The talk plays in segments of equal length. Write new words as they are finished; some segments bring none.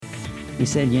He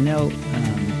said,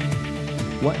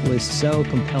 what was so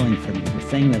compelling for me, the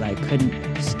thing that I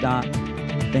couldn't stop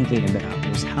thinking about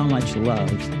was how much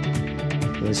love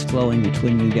was flowing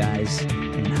between you guys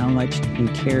and how much you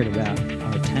cared about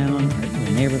our town,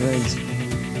 our neighborhoods,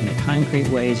 and the concrete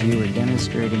ways you were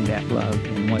demonstrating that love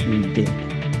in what you did.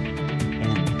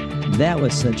 And that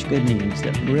was such good news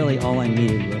that really all I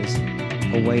needed was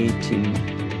a way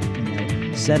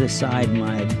to set aside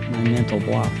my mental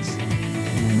blocks,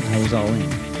 and I was all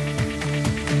in.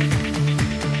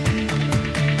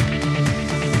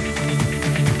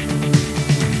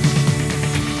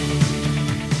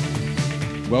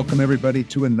 Welcome, everybody,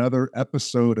 to another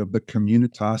episode of the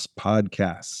Communitas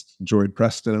podcast. Jory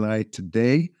Preston and I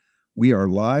today, we are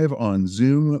live on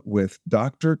Zoom with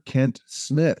Dr. Kent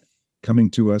Smith,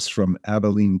 coming to us from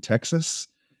Abilene, Texas.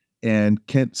 And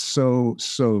Kent, so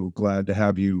glad to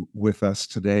have you with us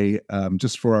today.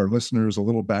 Just for our listeners, a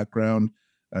little background.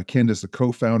 Kent is the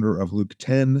co-founder of Luke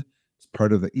 10,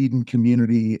 part of the Eden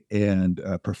community, and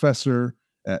a professor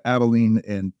at Abilene,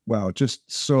 and wow, just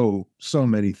so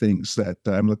many things that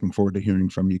I'm looking forward to hearing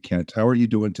from you, Kent. How are you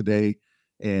doing today?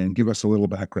 And give us a little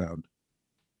background.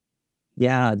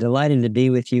 Yeah, delighted to be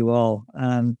with you all.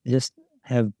 Just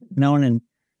have known and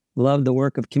loved the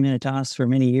work of Communitas for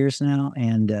many years now,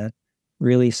 and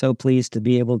really so pleased to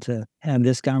be able to have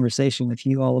this conversation with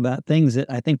you all about things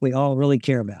that I think we all really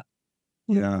care about.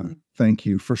 Yeah, thank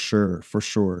you, for sure.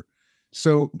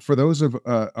 So for those of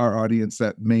our audience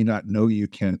that may not know you,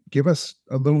 Kent, give us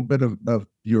a little bit of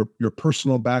your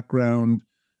personal background,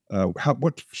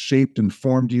 what shaped and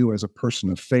formed you as a person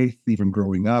of faith, even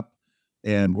growing up,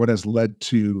 and what has led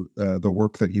to the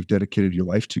work that you've dedicated your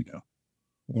life to now.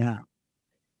 Yeah.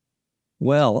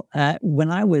 Well,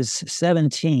 when I was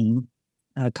 17,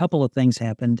 a couple of things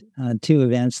happened, two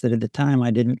events that at the time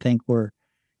I didn't think were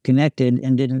connected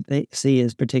and didn't see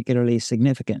as particularly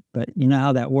significant. But you know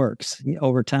how that works.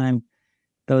 Over time,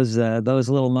 those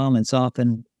little moments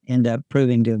often end up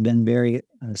proving to have been very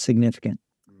significant.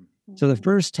 Mm-hmm. So the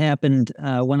first happened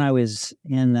when I was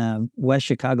in West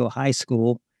Chicago High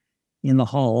School. In the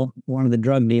hall, one of the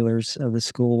drug dealers of the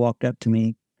school walked up to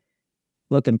me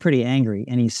looking pretty angry,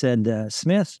 and he said,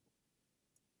 "Smith,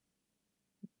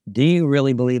 do you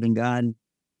really believe in God?"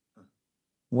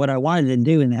 What I wanted to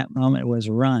do in that moment was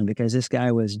run, because this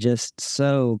guy was just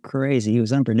so crazy. He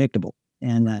was unpredictable.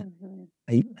 And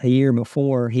a year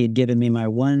before, he had given me my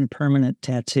one permanent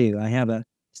tattoo.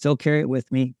 Still carry it with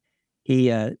me.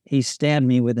 He stabbed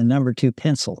me with a number 2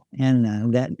 pencil,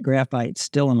 and that graphite's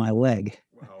still in my leg.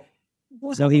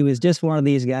 Wow. So he was just one of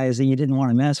these guys that you didn't want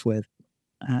to mess with.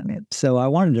 So I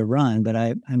wanted to run, but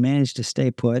I managed to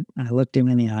stay put. I looked him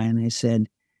in the eye and I said,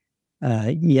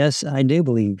 yes, I do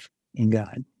believe in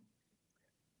God.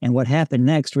 And what happened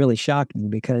next really shocked me,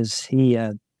 because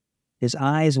his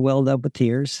eyes welled up with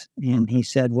tears, and he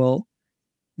said, "Well,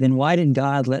 then why did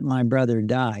God let my brother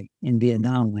die in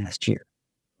Vietnam last year?"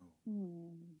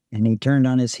 And he turned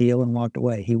on his heel and walked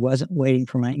away. He wasn't waiting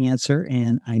for my answer,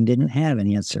 and I didn't have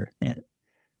an answer. At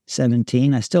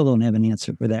 17, I still don't have an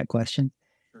answer for that question.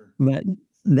 Sure. But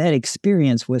that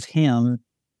experience with him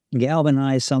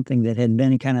galvanized something that had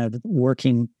been kind of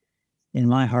working in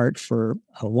my heart for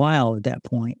a while at that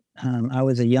point. I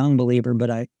was a young believer, but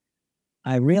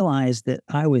I realized that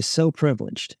I was so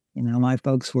privileged. My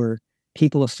folks were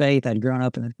people of faith. I'd grown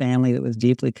up in a family that was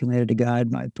deeply committed to God.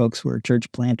 My folks were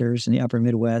church planters in the upper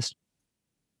Midwest.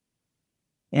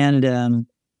 And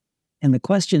the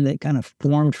question that kind of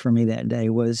formed for me that day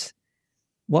was,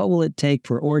 what will it take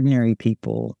for ordinary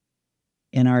people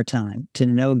in our time to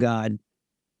know God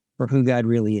for who God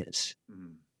really is?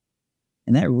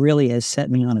 And that really has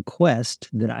set me on a quest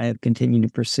that I have continued to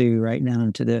pursue right now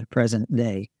into the present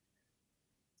day.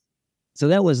 So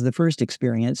that was the first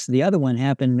experience. The other one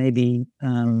happened maybe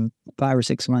 5 or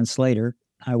 6 months later.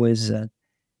 I was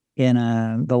in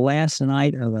the last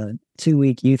night of a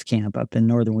 2-week youth camp up in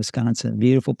northern Wisconsin.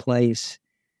 Beautiful place.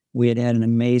 We had an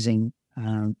amazing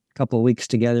couple of weeks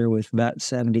together with about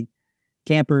 70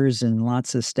 campers and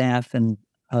lots of staff and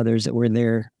others that were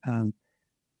there.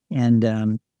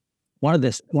 One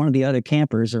of the other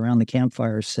campers around the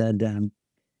campfire said,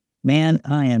 "Man,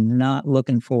 I am not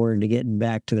looking forward to getting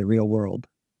back to the real world."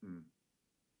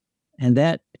 And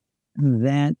that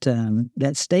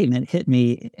statement hit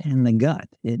me in the gut.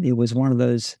 It was one of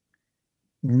those,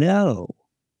 no,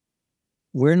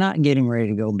 we're not getting ready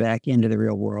to go back into the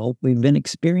real world. We've been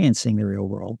experiencing the real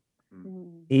world.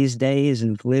 These days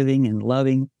of living and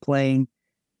loving, playing,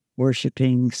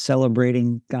 worshiping,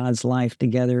 celebrating God's life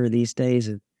together, these days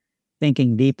of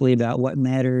thinking deeply about what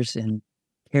matters and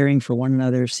caring for one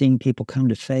another, seeing people come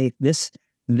to faith. This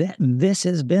this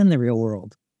has been the real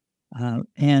world.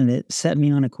 And it set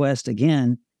me on a quest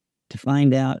again to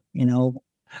find out,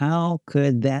 how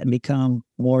could that become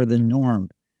more the norm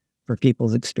for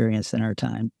people's experience in our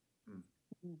time?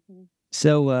 Mm-hmm.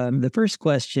 So the first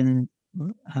question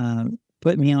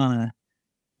put me on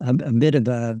a bit of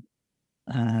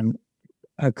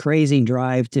a crazy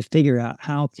drive to figure out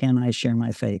how can I share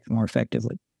my faith more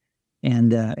effectively.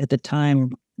 And at the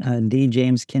time, D.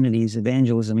 James Kennedy's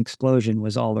evangelism explosion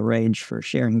was all the rage for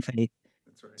sharing faith.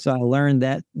 That's right. So I learned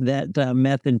that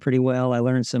method pretty well. I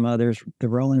learned some others, the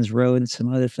Rollins Road,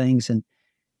 some other things. And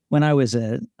when I was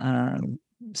a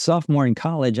sophomore in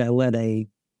college, I led a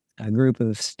group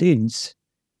of students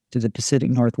to the Pacific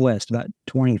Northwest, about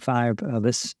 25 of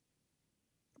us.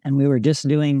 And we were just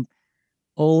doing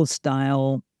old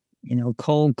style,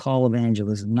 cold call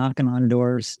evangelism, knocking on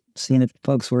doors, seeing if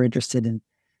folks were interested in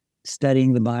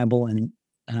studying the Bible.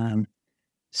 And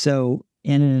so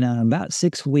in about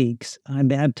 6 weeks, I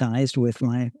baptized with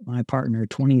my partner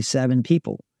 27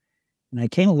 people. And I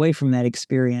came away from that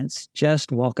experience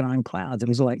just walking on clouds. It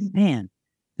was like, man,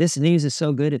 this news is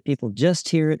so good. If people just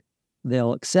hear it,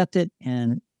 they'll accept it,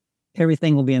 and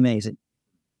everything will be amazing.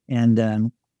 And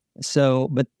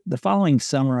but the following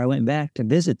summer, I went back to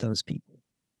visit those people.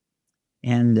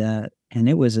 And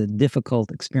it was a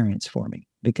difficult experience for me,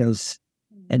 because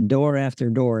at door after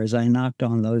door, as I knocked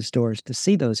on those doors to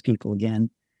see those people again,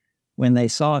 when they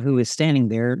saw who was standing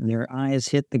there, their eyes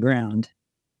hit the ground.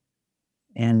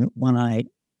 And when I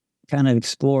kind of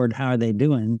explored how are they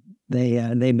doing,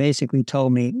 they basically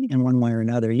told me in one way or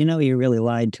another, you really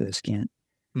lied to us, Kent.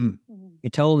 Mm. You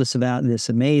told us about this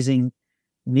amazing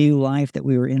new life that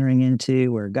we were entering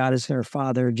into, where God is our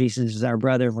Father, Jesus is our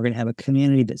brother. We're going to have a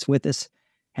community that's with us,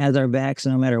 has our backs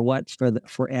no matter what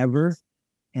forever.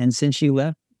 And since you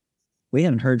left, we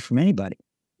haven't heard from anybody.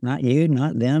 Not you,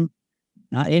 not them,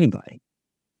 not anybody.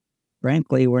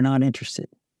 Frankly, we're not interested.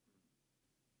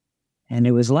 And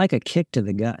it was like a kick to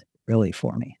the gut, really,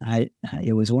 for me.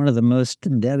 It was one of the most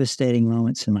devastating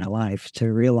moments in my life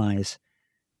to realize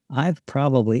I've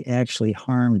probably actually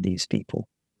harmed these people.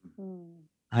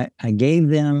 I gave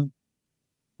them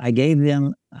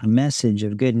a message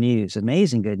of good news,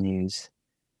 amazing good news,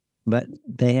 but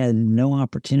they had no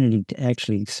opportunity to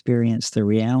actually experience the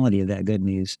reality of that good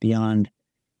news beyond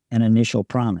an initial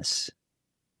promise.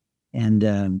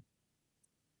 And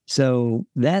so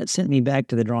that sent me back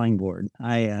to the drawing board.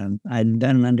 I'd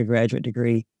done an undergraduate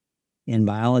degree in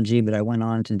biology, but I went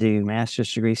on to do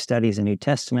master's degree studies in New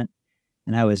Testament.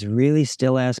 And I was really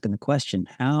still asking the question,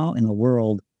 how in the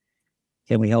world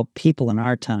can we help people in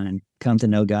our time come to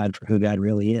know God for who God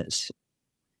really is?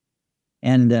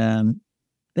 And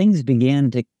things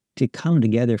began to come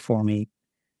together for me.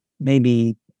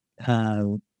 Maybe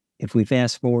if we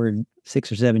fast forward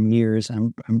 6 or 7 years,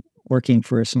 I'm working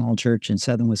for a small church in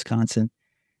southern Wisconsin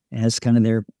as kind of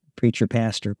their preacher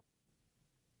pastor.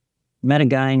 Met a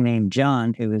guy named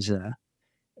John, who was a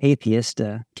atheist,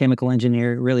 a chemical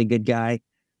engineer, really good guy.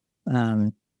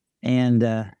 And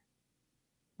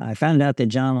I found out that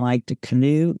John liked to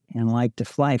canoe and liked to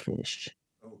fly fish.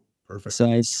 Oh, perfect.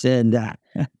 So I said,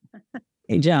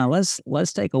 hey, John,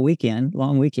 let's take a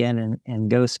long weekend and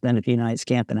go spend a few nights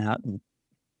camping out and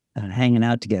hanging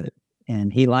out together.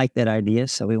 And he liked that idea,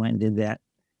 so we went and did that.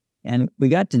 And we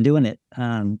got to doing it,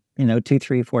 2,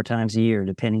 3, 4 times a year,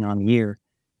 depending on the year.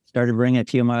 Started bringing a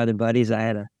few of my other buddies. I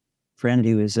had a friend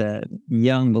who was a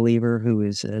young believer who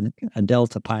was a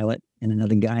Delta pilot, and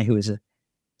another guy who was a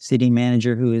city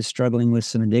manager who was struggling with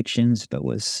some addictions, but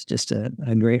was just a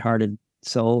great-hearted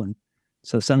soul. And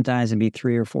so sometimes it'd be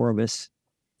 3 or 4 of us.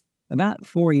 About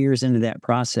 4 years into that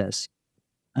process,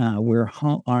 we're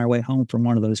on our way home from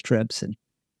one of those trips, and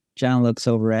John looks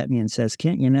over at me and says,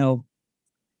 Kent,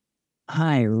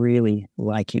 I really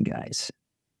like you guys,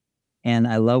 and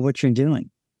I love what you're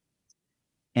doing.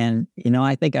 And,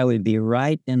 I think I would be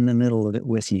right in the middle of it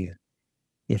with you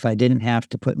if I didn't have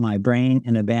to put my brain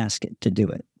in a basket to do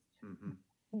it.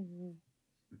 Mm-hmm.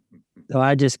 So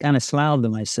I just kind of smiled to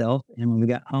myself. And when we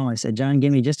got home, I said, John,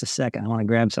 give me just a second. I want to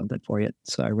grab something for you.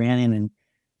 So I ran in and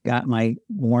got my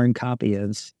worn copy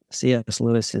of C.S.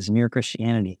 Lewis's Mere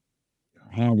Christianity.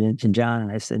 I handed it to John,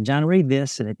 and I said, John, read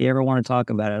this. And if you ever want to talk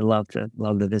about it, I'd love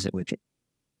to visit with you.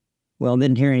 Well,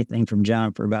 didn't hear anything from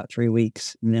John for about 3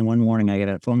 weeks. And then one morning I got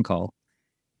a phone call,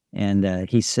 and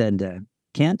he said,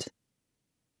 Kent,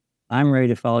 I'm ready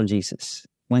to follow Jesus.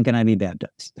 When can I be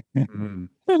baptized? Mm-hmm.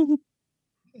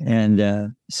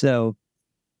 And so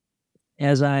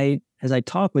as I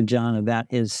talked with John about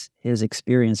his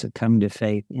experience of coming to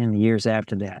faith in the years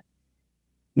after that,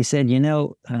 he said,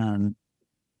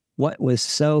 what was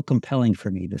so compelling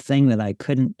for me, the thing that I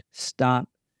couldn't stop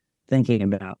thinking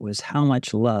about, was how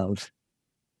much love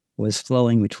was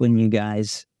flowing between you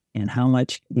guys and how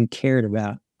much you cared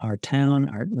about our town,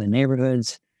 the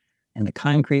neighborhoods, and the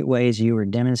concrete ways you were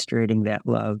demonstrating that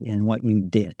love in what you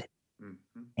did.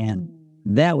 Mm-hmm. And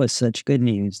that was such good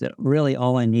news that really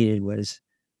all I needed was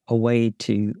a way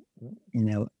to,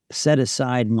 set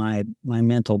aside my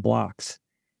mental blocks,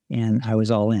 and I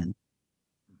was all in.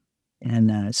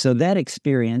 And so that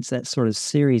experience, that sort of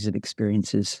series of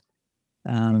experiences,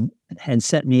 had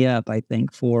set me up, I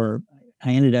think, I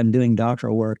ended up doing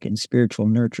doctoral work in spiritual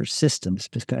nurture systems,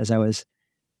 because I was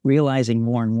realizing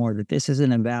more and more that this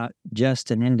isn't about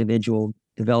just an individual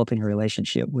developing a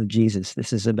relationship with Jesus.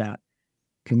 This is about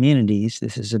communities.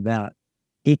 This is about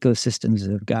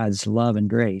ecosystems of God's love and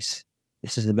grace.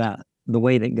 This is about the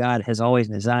way that God has always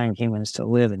designed humans to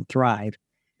live and thrive.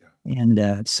 Yeah.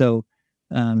 And so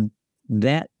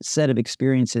that set of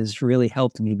experiences really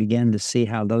helped me begin to see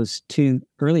how those two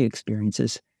early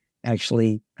experiences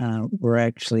actually were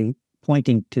actually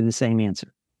pointing to the same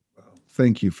answer.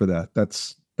 Thank you for that.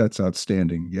 That's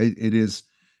outstanding. It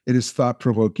is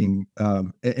thought-provoking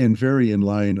and very in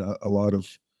line. A lot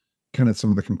of kind of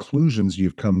some of the conclusions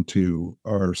you've come to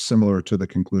are similar to the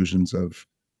conclusions of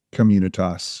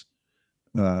Communitas.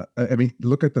 I mean,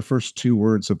 look at the first two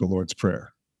words of the Lord's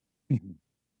Prayer.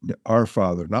 Mm-hmm. Our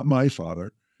Father, not my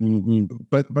Father. Mm-hmm.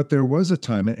 But there was a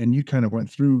time, and you kind of went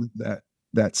through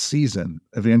that season,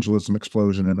 Evangelism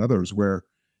Explosion and others, where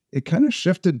it kind of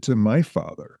shifted to my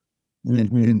Father.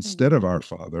 Mm-hmm. Instead of our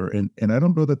Father. And I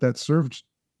don't know that served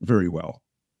very well.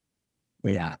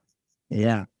 Yeah.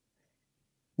 Yeah.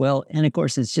 Well, and of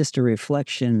course, it's just a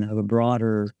reflection of a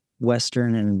broader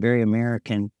Western and very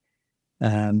American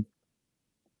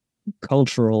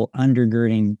cultural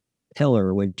undergirding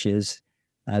pillar, which is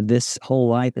this whole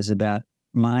life is about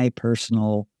my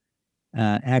personal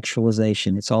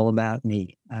actualization. It's all about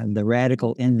me. The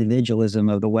radical individualism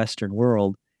of the Western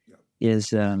world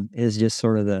is just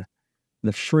sort of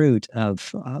the fruit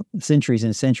of centuries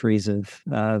and centuries of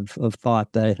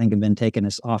thought that I think have been taking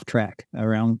us off track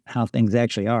around how things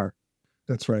actually are.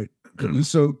 That's right.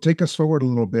 So take us forward a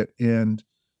little bit and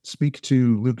speak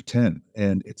to Luke 10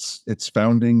 and its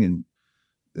founding, and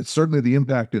it's certainly the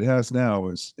impact it has now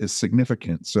is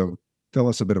significant. So tell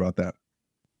us a bit about that.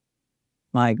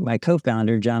 My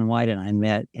co-founder, John White, and I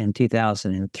met in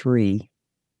 2003,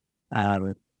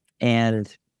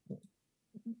 and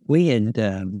we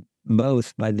had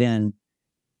both by then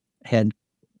had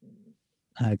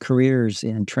careers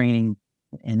in training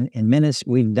and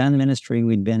ministry. We'd done ministry.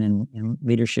 We'd been in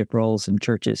leadership roles in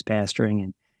churches,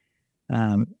 pastoring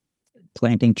and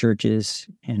planting churches.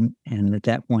 And at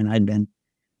that point, I'd been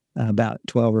about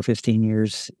 12 or 15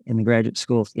 years in the graduate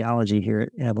school of theology here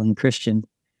at Abilene Christian,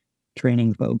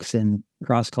 training folks in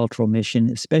cross-cultural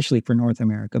mission, especially for North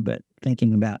America, but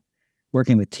thinking about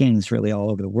working with teams really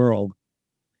all over the world.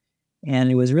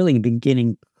 And it was really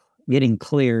getting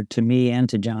clear to me and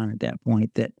to John at that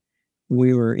point that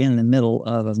we were in the middle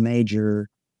of a major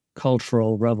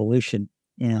cultural revolution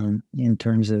in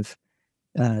terms of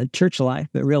church life,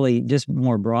 but really just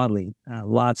more broadly,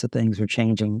 lots of things were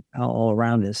changing all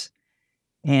around us.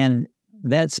 And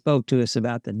that spoke to us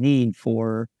about the need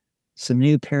for some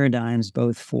new paradigms,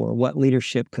 both for what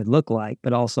leadership could look like,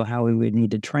 but also how we would need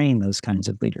to train those kinds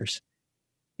of leaders.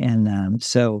 And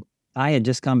so I had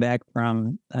just come back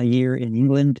from a year in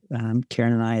England.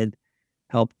 Karen and I had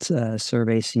helped serve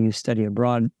ACU study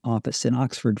abroad office in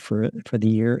Oxford for the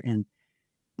year. And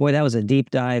boy, that was a deep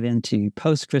dive into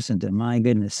post-Christendom. My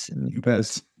goodness.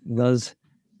 Those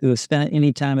who have spent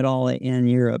any time at all in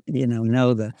Europe,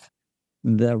 know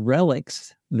the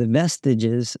relics, the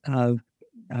vestiges of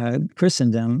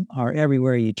Christendom are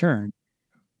everywhere you turn,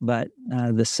 but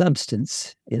the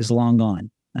substance is long gone.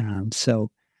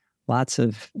 So lots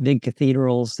of big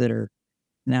cathedrals that are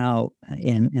now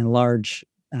in large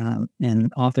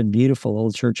and often beautiful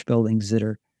old church buildings that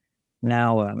are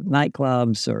now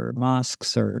nightclubs or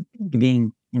mosques or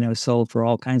being, sold for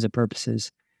all kinds of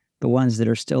purposes. The ones that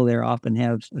are still there often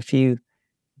have a few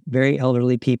very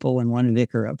elderly people and one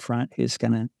vicar up front who's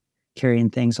kind of carrying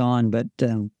things on. But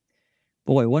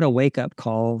boy, what a wake-up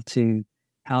call to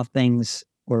how things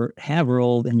have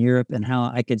rolled in Europe and how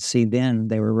I could see then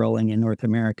they were rolling in North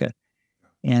America.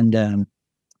 And,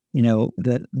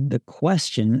 the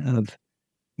question of,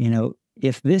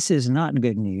 if this is not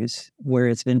good news, where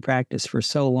it's been practiced for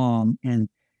so long, and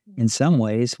in some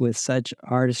ways with such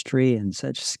artistry and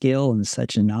such skill and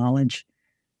such knowledge,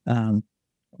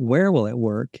 where will it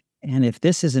work? And if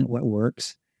this isn't what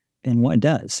works, then what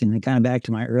does? And kind of back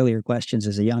to my earlier questions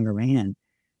as a younger man,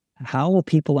 how will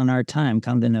people in our time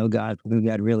come to know God, who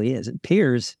God really is? It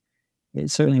appears, it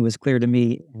certainly was clear to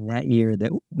me in that year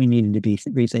that we needed to be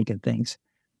rethinking things.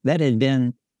 That had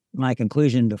been my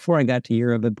conclusion before I got to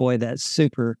Europe, but boy, that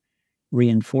super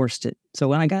reinforced it. So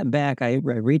when I got back, I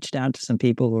reached out to some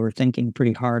people who were thinking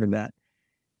pretty hard about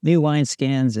new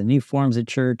wineskins and new forms of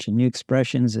church and new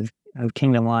expressions of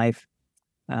kingdom life.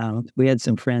 We had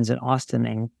some friends in Austin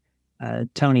named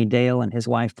Tony Dale and his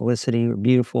wife Felicity were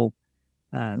beautiful,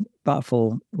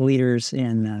 thoughtful leaders,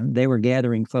 and they were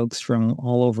gathering folks from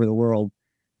all over the world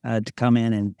to come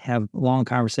in and have long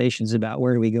conversations about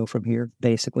where do we go from here,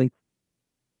 basically.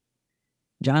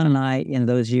 John and I, in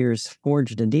those years,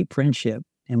 forged a deep friendship,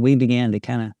 and we began to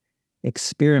kind of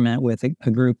experiment with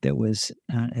a group that was,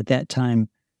 at that time,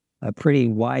 a pretty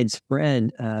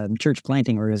widespread church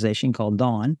planting organization called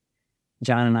Dawn.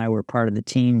 John and I were part of the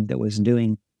team that was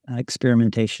doing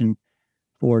experimentation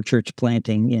for church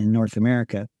planting in North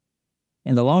America.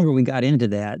 And the longer we got into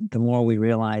that, the more we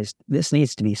realized this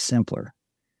needs to be simpler.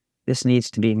 This needs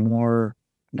to be more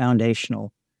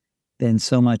foundational than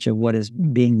so much of what is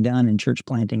being done in church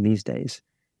planting these days.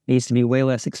 It needs to be way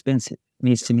less expensive. It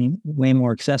needs to be way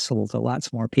more accessible to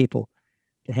lots more people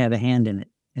to have a hand in it.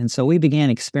 And so we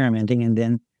began experimenting and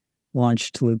then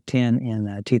launched Luke 10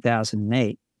 in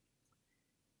 2008.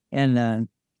 And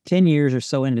 10 years or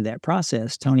so into that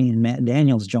process, Tony and Matt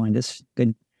Daniels joined us,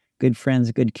 good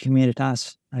friends, good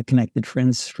Communitas connected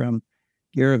friends from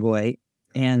Uruguay.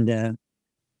 And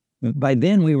by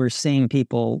then we were seeing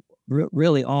people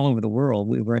really all over the world.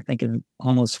 We were, I think, in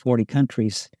almost 40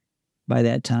 countries by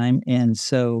that time. And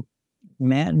so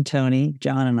Matt and Tony,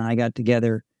 John and I got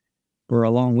together for a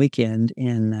long weekend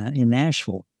in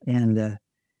Nashville and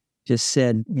just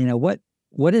said,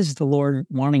 what is the Lord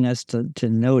wanting us to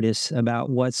notice about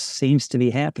what seems to be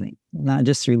happening, not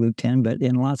just through Luke 10, but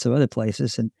in lots of other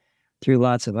places and through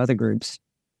lots of other groups.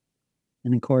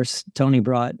 And of course, Tony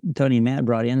and Matt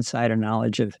brought insider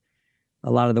knowledge of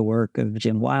a lot of the work of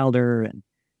Jim Wilder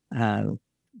and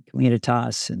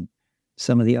Communitas and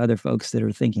some of the other folks that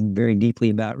are thinking very deeply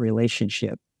about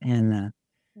relationship. And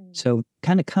so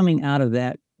kind of coming out of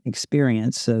that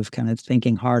experience of kind of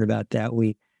thinking hard about that,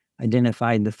 we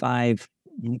identified the 5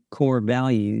 core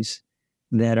values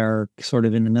that are sort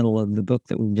of in the middle of the book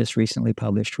that we just recently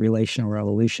published, Relational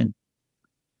Revolution.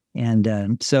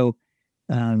 And so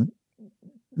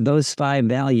those 5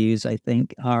 values, I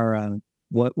think, are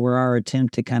what were our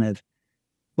attempt to kind of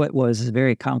what was a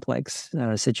very complex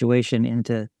situation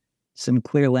into some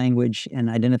clear language and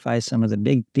identify some of the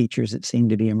big features that seem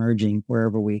to be emerging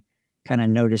wherever we kind of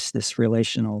notice this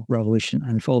relational revolution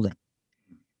unfolding.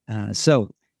 So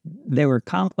they were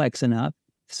complex enough.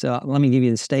 So let me give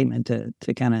you the statement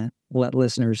to kind of let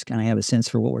listeners kind of have a sense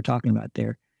for what we're talking about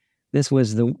there. This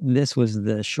was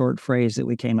the short phrase that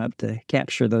we came up to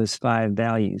capture those 5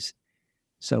 values.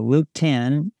 So Luke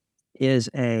 10 is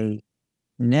a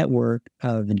network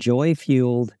of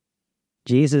joy-fueled,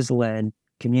 Jesus-led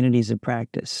communities of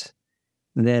practice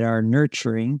that are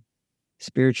nurturing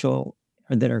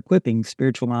that are equipping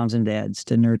spiritual moms and dads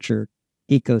to nurture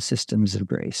ecosystems of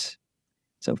grace.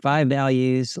 So 5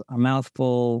 values, a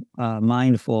mouthful,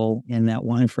 mindful in that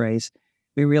one phrase.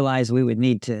 We realized we would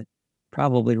need to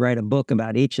probably write a book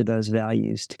about each of those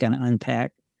values to kind of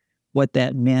unpack what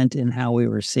that meant and how we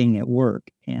were seeing it work.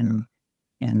 And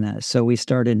so we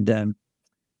started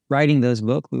writing those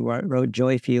books. We wrote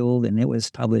Joy Fueled, and it was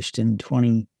published in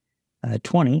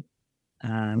 2020.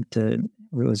 It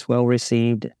was well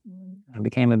received,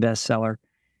 became a bestseller.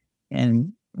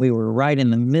 And we were right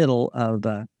in the middle of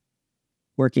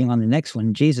working on the next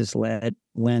one, Jesus Led,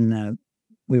 when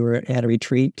we were at a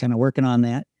retreat kind of working on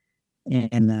that.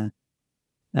 And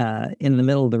in the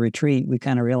middle of the retreat, we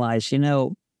kind of realized,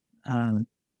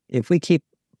 if we keep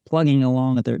plugging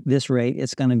along at this rate,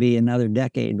 it's going to be another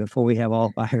decade before we have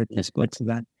all 5 of these books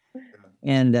about.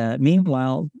 And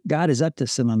meanwhile, God is up to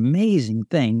some amazing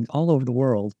things all over the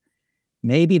world.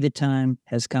 Maybe the time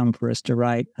has come for us to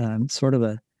write sort of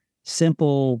a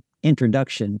simple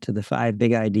introduction to the 5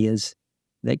 big ideas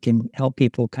that can help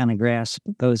people kind of grasp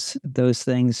those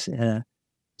things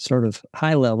sort of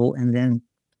high level. And then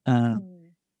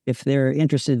if they're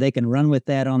interested, they can run with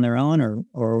that on their own,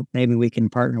 or maybe we can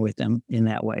partner with them in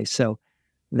that way. So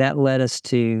that led us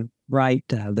to write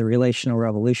The Relational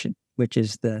Revolution, which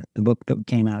is the book that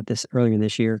came out earlier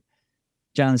this year.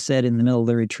 John said in the middle of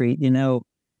the retreat,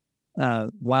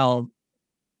 while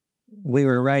we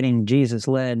were writing Jesus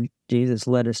led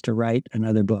us to write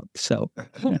another book. So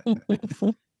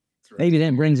maybe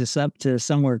that brings us up to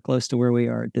somewhere close to where we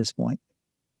are at this point.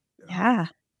 Yeah.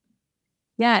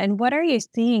 Yeah. And what are you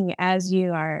seeing as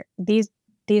you are these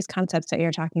these concepts that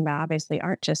you're talking about obviously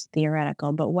aren't just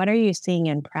theoretical, but what are you seeing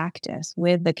in practice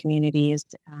with the communities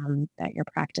that you're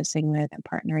practicing with and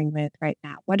partnering with right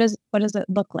now? What does it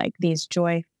look like? These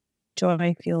joy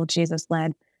fueled, Jesus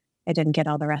led. I didn't get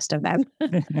all the rest of them.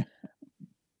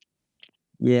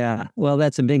 Yeah, well,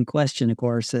 that's a big question. Of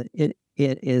course, it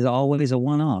is always a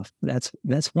one-off. That's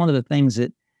one of the things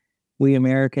that we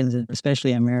Americans, and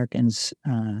especially Americans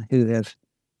who have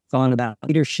thought about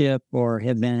leadership or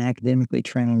have been academically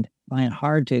trained, find it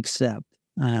hard to accept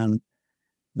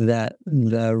that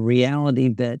the reality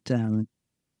that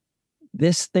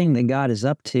this thing that God is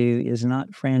up to is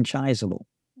not franchisable.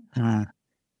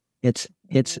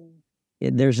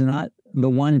 There's not the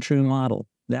one true model.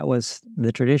 That was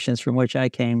the traditions from which I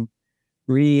came.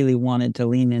 Really wanted to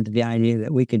lean into the idea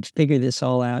that we could figure this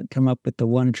all out, come up with the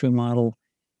one true model,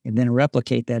 and then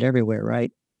replicate that everywhere,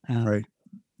 right? Right.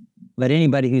 But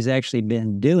anybody who's actually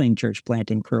been doing church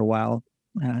planting for a while,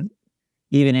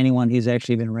 even anyone who's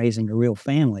actually been raising a real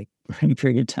family for any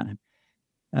period of time,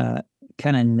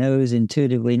 kind of knows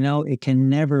intuitively, no, it can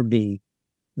never be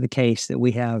the case that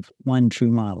we have one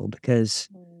true model, because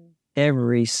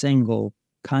every single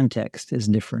context is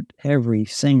different. Every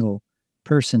single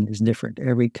person is different.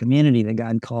 Every community that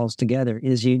God calls together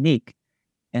is unique.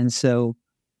 And so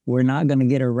we're not going to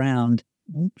get around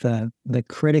the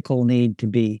critical need to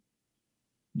be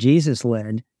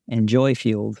Jesus-led and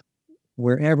joy-fueled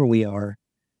wherever we are,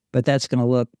 but that's going to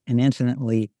look an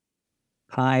infinitely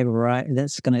high variety.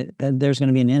 There's going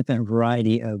to be an infinite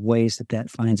variety of ways that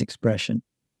finds expression.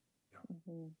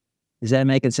 Is that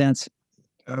making sense?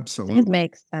 Absolutely. It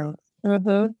makes sense.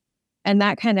 And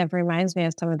that kind of reminds me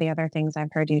of some of the other things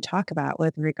I've heard you talk about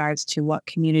with regards to what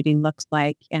community looks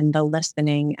like, and the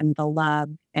listening and the love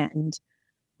and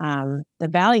the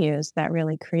values that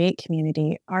really create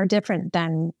community are different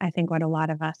than I think what a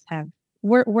lot of us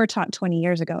we're taught 20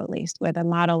 years ago, at least, with a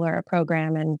model or a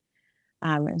program. And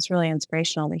it's really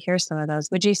inspirational to hear some of those.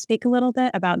 Would you speak a little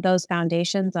bit about those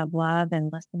foundations of love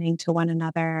and listening to one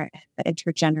another, the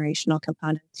intergenerational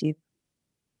components you've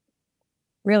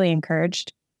really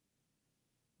encouraged?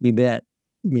 You bet.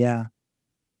 Yeah.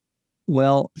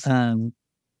 Well,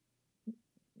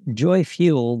 joy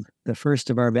fueled, the first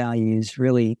of our values,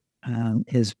 really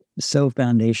is so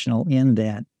foundational in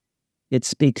that it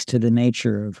speaks to the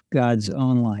nature of God's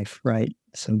own life, right?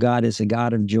 So God is a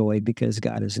God of joy because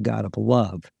God is a God of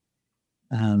love.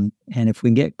 And if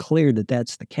we get clear that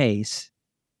that's the case,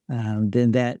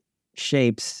 then that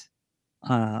shapes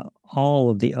all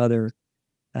of the other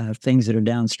things that are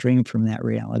downstream from that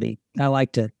reality. I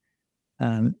like to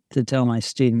tell my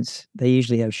students, they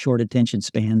usually have short attention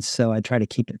spans, so I try to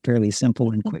keep it fairly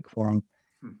simple and quick for them.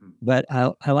 But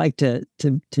I like to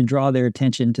draw their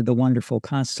attention to the wonderful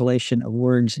constellation of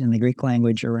words in the Greek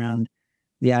language around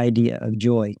the idea of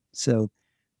joy. So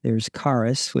there's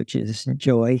charis, which is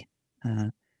joy,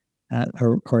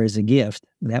 or is a gift,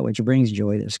 that which brings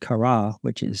joy. There's chara,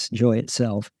 which is joy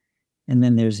itself. And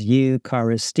then there's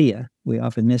Eucharistia. We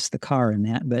often miss the char in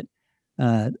that, but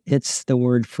it's the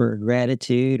word for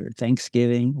gratitude or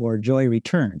thanksgiving or joy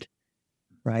returned,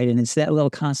 right? And it's that little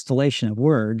constellation of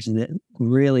words that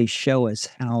really show us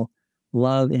how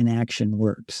love in action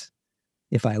works.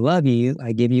 If I love you,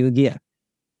 I give you a gift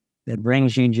that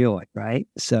brings you joy, right?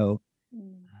 So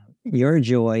your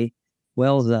joy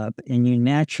wells up and you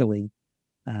naturally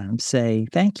say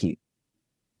thank you,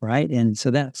 right? And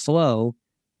so that flow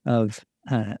of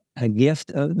a gift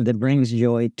that brings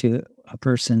joy to a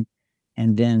person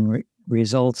and then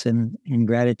results in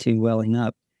gratitude welling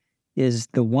up is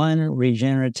the one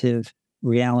regenerative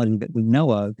reality that we know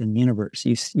of in the universe.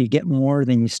 You get more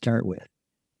than you start with.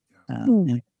 And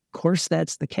of course,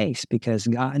 that's the case because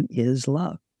God is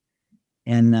love.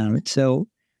 And so,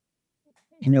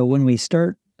 when we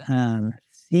start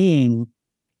seeing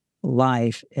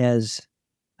life as,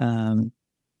 I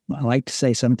like to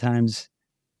say sometimes,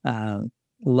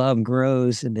 love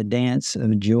grows in the dance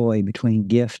of joy between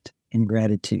gift and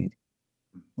gratitude.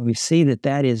 We see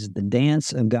that is the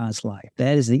dance of God's life.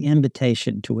 That is the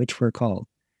invitation to which we're called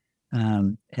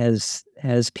as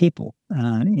people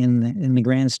in the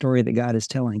grand story that God is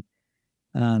telling.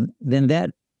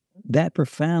 Then that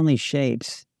profoundly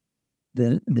shapes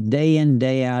the day in,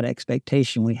 day out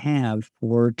expectation we have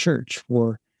for church,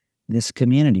 for this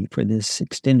community, for this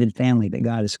extended family that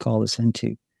God has called us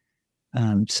into.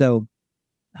 So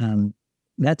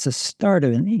that's a start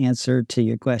of an answer to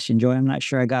your question, Joy. I'm not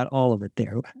sure I got all of it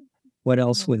there. What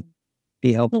else would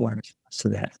be helpful in response to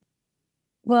that?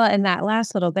 Well, and that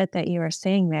last little bit that you were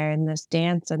saying there, in this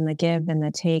dance and the give and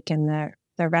the take and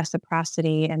the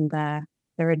reciprocity and the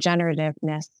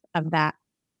regenerativeness of that,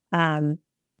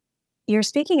 you're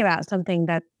speaking about something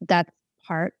that's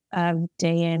part of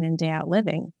day in and day out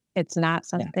living. It's not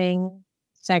something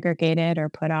segregated or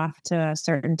put off to a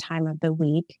certain time of the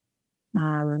week.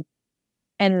 Um,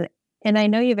 and I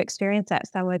know you've experienced that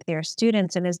some with your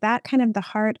students. And is that kind of the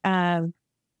heart of,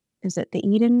 is it the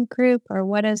Eden group, or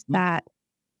what is that?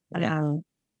 Yeah.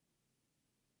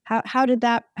 How did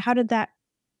that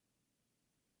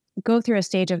go through a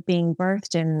stage of being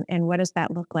birthed, and what does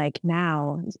that look like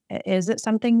now? Is it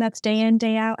something that's day in,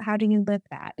 day out? How do you live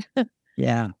that?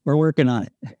 Yeah, we're working on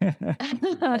it. Yeah,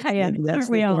 That's aren't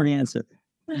we the all? short answer.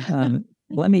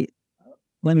 Let me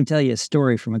tell you a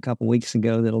story from a couple weeks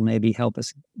ago that'll maybe help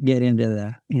us get into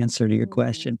the answer to your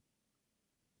question.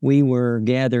 We were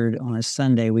gathered on a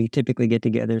Sunday. We typically get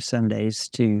together Sundays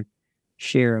to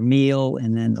share a meal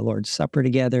and then the Lord's Supper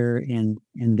together, and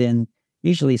then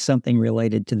usually something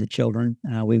related to the children.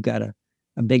 We've got a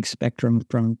big spectrum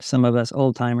from some of us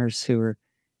old timers who are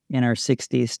in our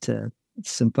 60s to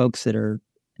some folks that are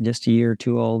just a year or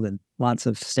two old, and lots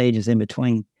of stages in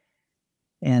between.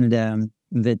 And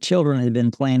the children had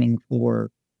been planning for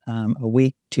a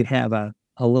week to have a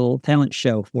little talent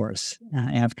show for us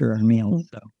after our meal.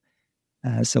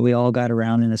 So we all got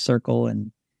around in a circle,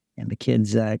 and the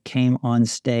kids came on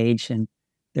stage, and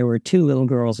there were two little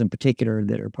girls in particular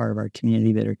that are part of our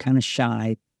community that are kind of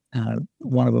shy.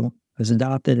 One of them was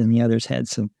adopted, and the others had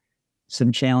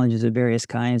some challenges of various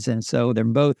kinds, and so they're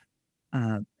both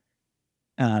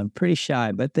pretty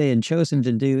shy. But they had chosen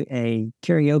to do a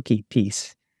karaoke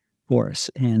piece for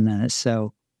us, and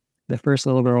so the first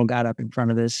little girl got up in front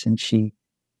of us, and she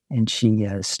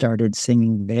started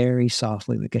singing very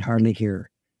softly. We could hardly hear her.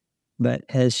 But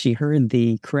as she heard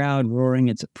the crowd roaring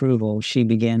its approval, she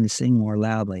began to sing more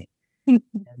loudly.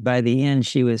 By the end,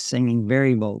 she was singing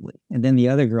very boldly. And then the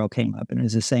other girl came up, and it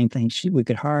was the same thing. We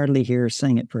could hardly hear her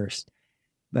sing at first.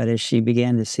 But as she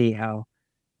began to see how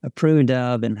approved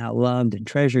of and how loved and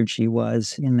treasured she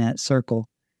was in that circle,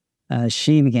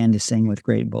 she began to sing with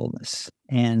great boldness.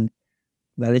 And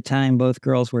by the time both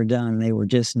girls were done, they were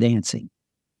just dancing.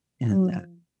 And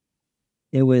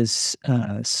it was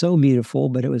so beautiful,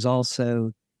 but it was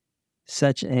also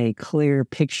such a clear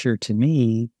picture to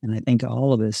me, and I think to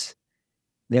all of us,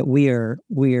 that we are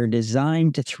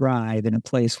designed to thrive in a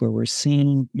place where we're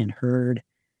seen and heard,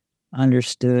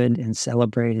 understood and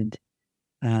celebrated,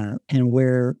 and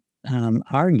where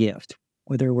our gift,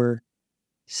 whether we're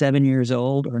 7 years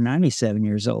old or 97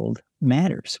 years old,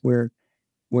 matters. Where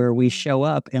we show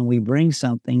up and we bring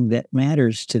something that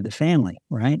matters to the family,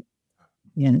 right?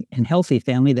 In healthy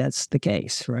family, that's the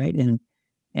case, right?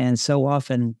 And so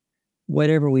often,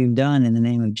 whatever we've done in the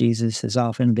name of Jesus has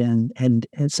often been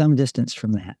at some distance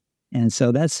from that. And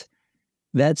so that's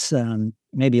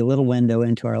maybe a little window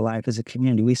into our life as a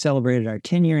community. We celebrated our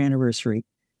 10-year anniversary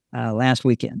last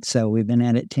weekend, so we've been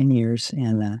at it 10 years,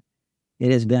 and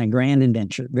it has been a grand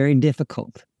adventure. Very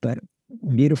difficult, but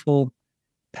beautiful,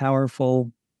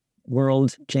 powerful,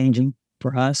 world-changing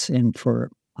for us and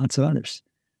for lots of others.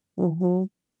 Mm-hmm.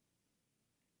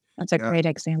 That's a great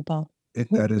example.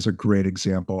 That is a great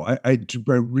example. I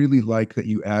really like that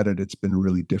you added it's been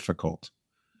really difficult.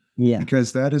 Yeah.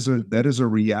 Because that is a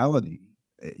reality.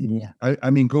 Yeah. I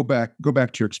mean, go back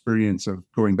to your experience of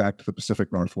going back to the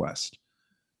Pacific Northwest,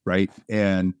 right?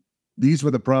 And these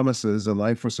were the promises, and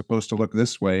life was supposed to look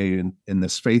this way in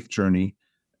this faith journey.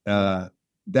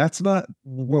 That's not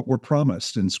what we're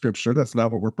promised in Scripture. That's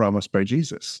not what we're promised by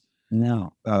Jesus.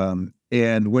 No.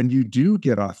 And when you do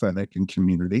get authentic in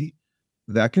community,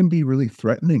 that can be really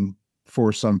threatening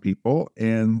for some people,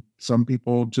 and some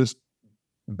people just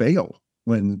bail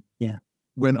when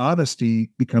honesty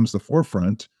becomes the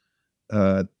forefront.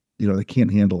 They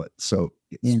can't handle it. So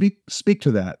speak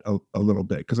to that a little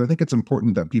bit, because I think it's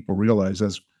important that people realize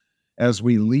as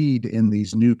we lead in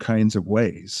these new kinds of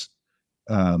ways,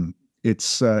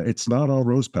 it's not all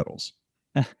rose petals.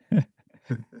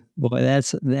 Boy,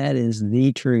 that is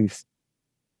the truth.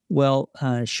 Well,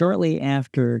 shortly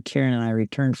after Karen and I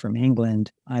returned from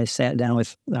England, I sat down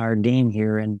with our dean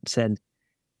here and said,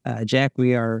 Jack,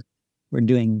 we're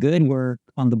doing good work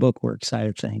on the bookwork side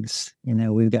of things.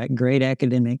 We've got great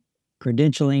academic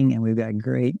credentialing, and we've got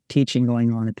great teaching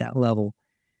going on at that level.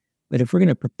 But if we're going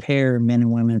to prepare men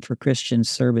and women for Christian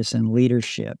service and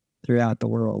leadership throughout the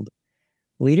world,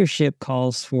 leadership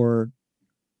calls for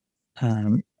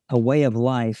a way of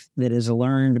life that is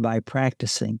learned by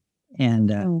practicing.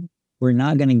 And we're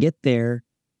not going to get there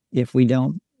if we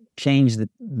don't change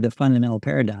the fundamental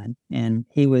paradigm. And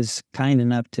he was kind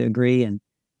enough to agree.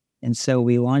 And so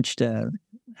we launched a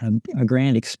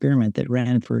grand experiment that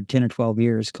ran for 10 or 12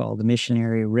 years called the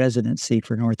Missionary Residency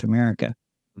for North America.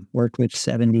 Worked with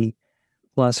 70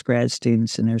 plus grad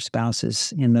students and their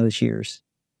spouses in those years.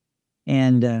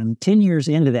 And 10 years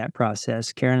into that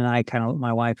process, Karen and I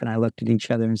my wife and I looked at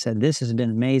each other and said, this has been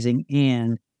amazing.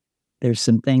 And there's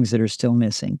some things that are still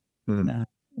missing.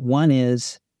 One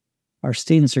is our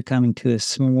students are coming to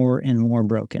us more and more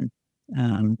broken.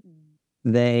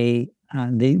 These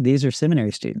are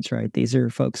seminary students, right? These are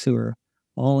folks who are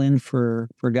all in for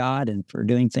God and for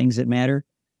doing things that matter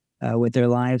with their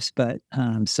lives. But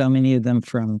so many of them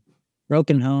from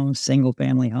broken homes, single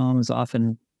family homes,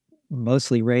 often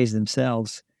mostly raised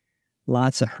themselves,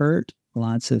 lots of hurt,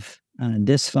 lots of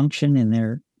dysfunction in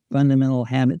their fundamental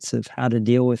habits of how to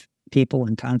deal with people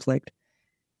and conflict.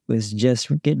 It was just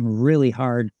getting really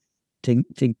hard to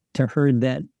herd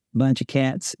that bunch of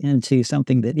cats into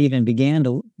something that even began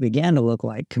to look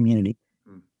like community.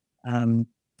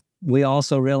 We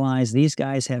also realized these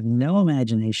guys have no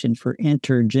imagination for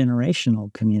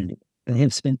intergenerational community. They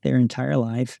have spent their entire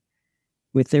life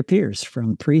with their peers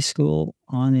from preschool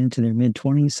on into their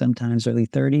mid-20s, sometimes early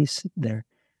 30s. Their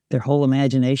whole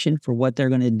imagination for what they're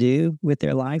going to do with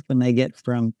their life when they get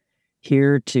from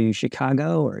here to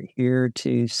Chicago or here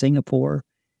to Singapore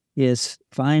is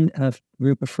find a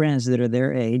group of friends that are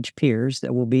their age, peers,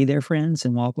 that will be their friends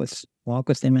and walk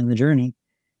with them in the journey.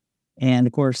 And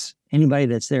of course, anybody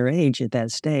that's their age at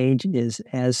that stage is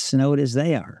as snowed as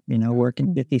they are,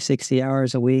 working 50, 60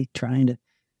 hours a week, trying to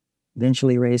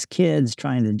eventually raise kids,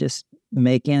 trying to just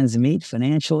make ends meet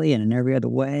financially and in every other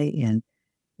way.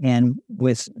 And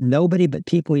with nobody but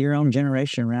people your own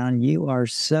generation around, you are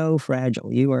so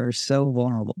fragile. You are so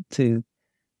vulnerable to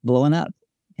blowing up.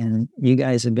 And you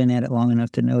guys have been at it long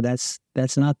enough to know that's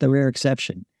not the rare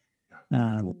exception.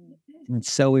 And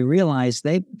so we realized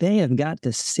they have got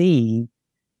to see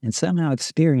and somehow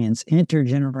experience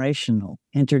intergenerational,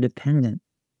 interdependent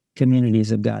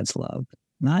communities of God's love,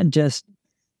 not just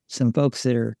some folks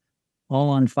that are all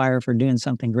on fire for doing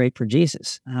something great for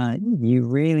Jesus. You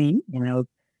really,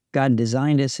 God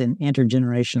designed us in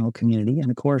intergenerational community.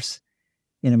 And of course,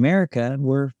 in America,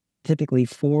 we're typically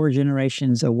 4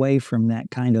 generations away from that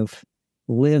kind of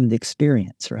lived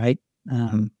experience, right?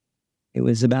 It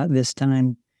was about this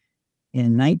time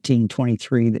in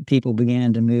 1923 that people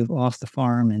began to move off the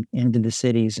farm and into the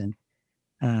cities, and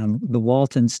the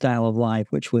Walton style of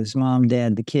life, which was mom,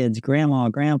 dad, the kids, grandma,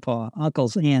 grandpa,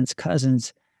 uncles, aunts,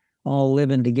 cousins, all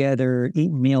living together,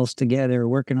 eating meals together,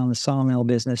 working on the sawmill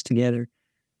business together.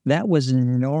 That was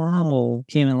normal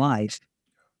human life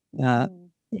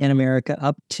in America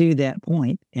up to that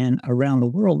point, and around the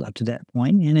world up to that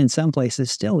point, and in some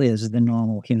places still is the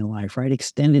normal human life, right?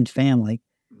 Extended family,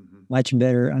 much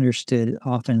better understood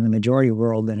often in the majority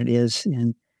world than it is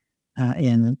in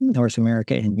North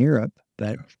America and Europe.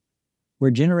 But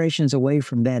we're generations away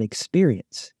from that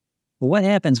experience. But what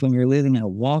happens when you're living in a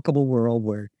walkable world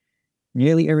where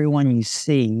nearly everyone you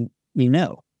see,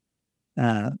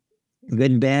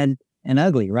 good, bad, and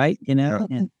ugly, right?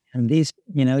 And these,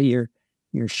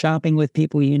 you're shopping with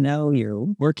people, you're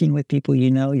working with people,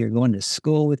 you're going to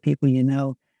school with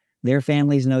people, their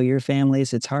families know your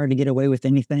families. It's hard to get away with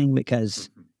anything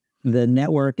because the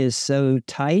network is so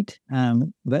tight.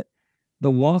 But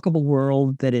the walkable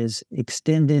world that is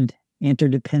extended,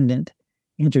 interdependent,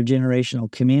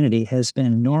 intergenerational community has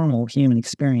been normal human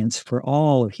experience for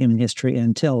all of human history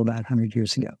until about 100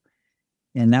 years ago.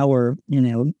 And now we're,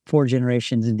 4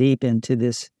 generations deep into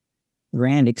this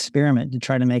grand experiment to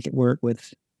try to make it work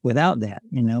without that,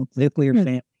 nuclear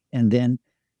family, and then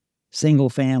single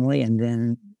family, and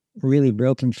then really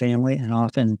broken family, and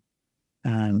often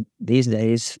these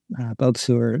days folks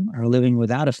who are living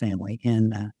without a family.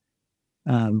 And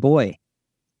boy,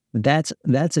 that's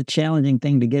a challenging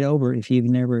thing to get over if you've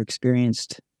never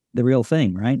experienced the real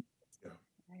thing, right?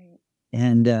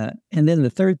 And then the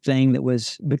third thing that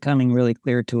was becoming really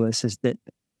clear to us is that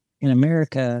in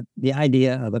America, the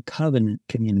idea of a covenant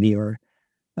community, or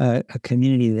a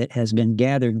community that has been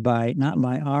gathered not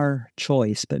by our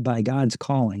choice, but by God's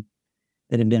calling,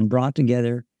 that have been brought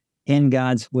together in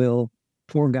God's will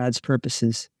for God's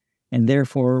purposes, and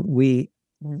therefore we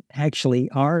actually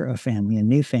are a family, a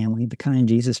new family, the kind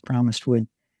Jesus promised would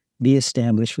be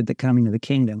established with the coming of the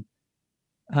kingdom,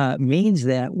 means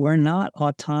that we're not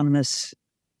autonomous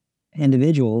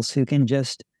individuals who can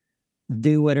just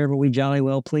do whatever we jolly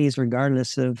well please,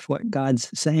 regardless of what God's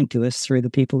saying to us through the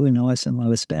people who know us and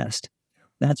love us best.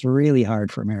 That's really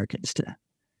hard for Americans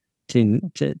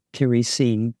to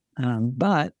receive.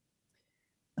 But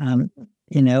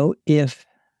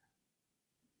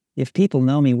if people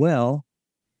know me well,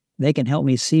 they can help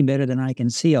me see better than I can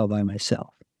see all by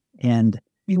myself. And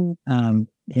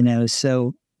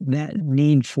so that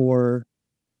need for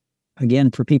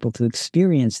again, for people to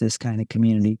experience this kind of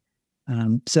community.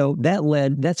 So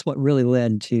that's what really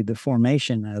led to the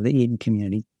formation of the Eden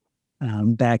community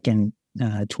back in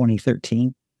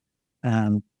 2013.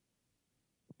 And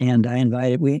Karen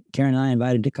and I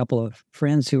invited a couple of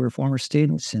friends who were former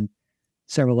students, and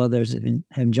several others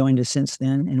have joined us since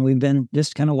then. And we've been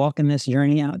just kind of walking this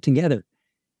journey out together.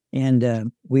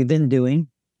 And we've been doing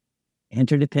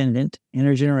interdependent,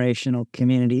 intergenerational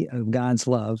community of God's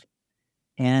love.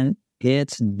 And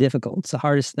it's difficult. It's the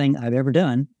hardest thing I've ever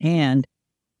done. And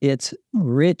it's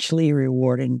richly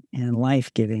rewarding and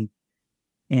life-giving.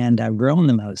 And I've grown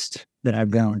the most that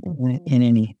I've grown in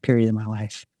any period of my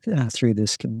life through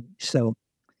this community. So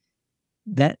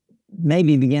that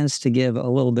maybe begins to give a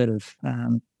little bit of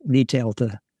detail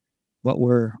to what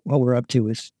we're up to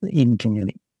with the Eden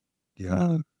community.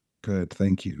 Yeah, good.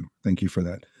 Thank you. Thank you for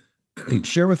that.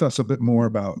 Share with us a bit more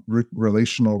about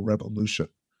relational revolution.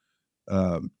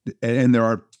 And there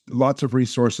are lots of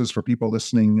resources for people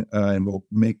listening, and we'll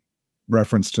make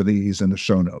reference to these in the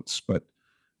show notes. But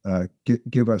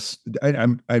give us. I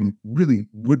really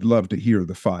would love to hear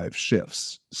the 5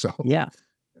 shifts. So yeah.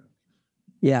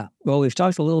 Well, we've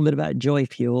talked a little bit about joy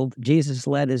fueled. Jesus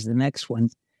led is the next one.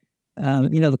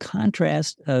 The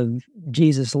contrast of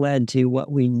Jesus led to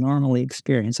what we normally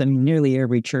experience. I mean, nearly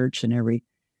every church and every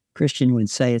Christian would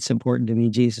say it's important to be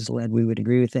Jesus led. We would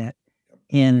agree with that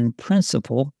in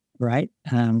principle, right?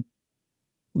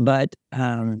 But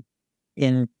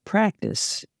in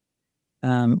practice,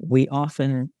 we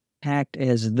often act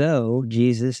as though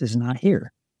Jesus is not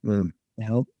here.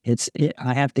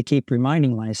 I have to keep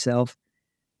reminding myself,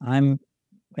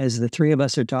 as the 3 of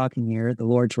us are talking here, the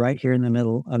Lord's right here in the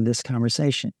middle of this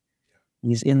conversation.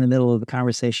 He's in the middle of the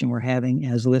conversation we're having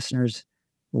as listeners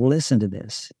listen to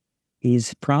this.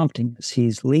 He's prompting us.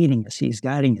 He's leading us. He's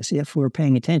guiding us. If we're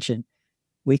paying attention,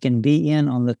 we can be in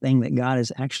on the thing that God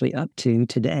is actually up to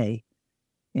today.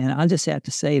 And I just have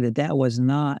to say that was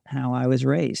not how I was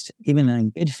raised. Even in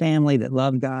a good family that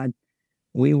loved God,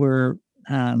 we were,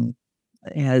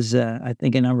 as I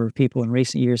think a number of people in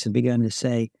recent years have begun to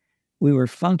say, we were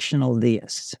functional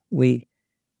deists. We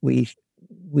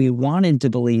wanted to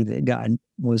believe that God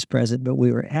was present, but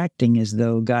we were acting as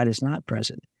though God is not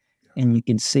present. And you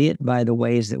can see it by the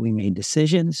ways that we made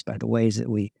decisions, by the ways that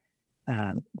we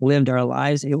lived our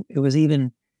lives. It was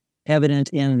even evident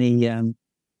in the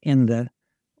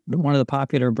one of the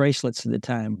popular bracelets at the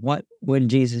time. What would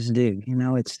Jesus do?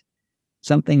 It's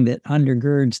something that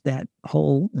undergirds that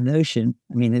whole notion.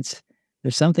 I mean,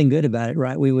 there's something good about it,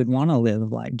 right? We would want to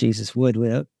live like Jesus would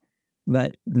live,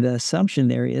 but the assumption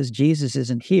there is Jesus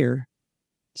isn't here,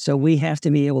 so we have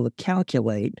to be able to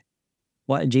calculate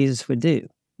what Jesus would do.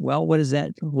 Well, what does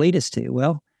that lead us to?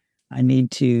 Well, I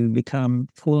need to become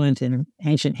fluent in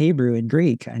ancient Hebrew and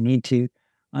Greek. I need to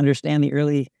understand the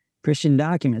early Christian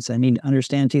documents. I need to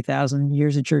understand 2,000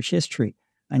 years of church history.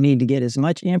 I need to get as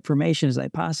much information as I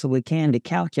possibly can to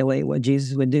calculate what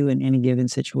Jesus would do in any given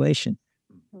situation.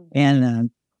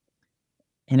 And,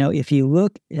 if you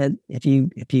look at, if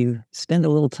you spend a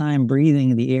little time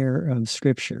breathing the air of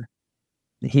Scripture,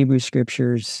 the Hebrew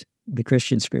Scriptures, the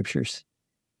Christian Scriptures,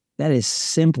 that is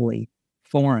simply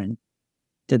foreign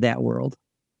to that world.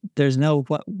 There's no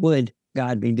what would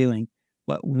God be doing?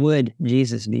 What would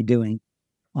Jesus be doing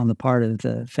on the part of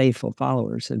the faithful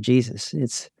followers of Jesus?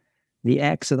 It's the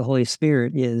acts of the Holy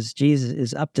Spirit is Jesus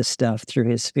is up to stuff through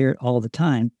his Spirit all the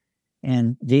time.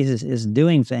 And Jesus is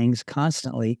doing things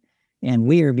constantly. And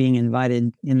we are being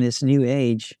invited in this new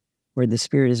age where the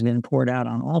Spirit has been poured out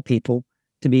on all people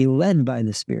to be led by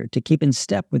the Spirit, to keep in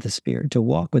step with the Spirit, to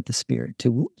walk with the Spirit,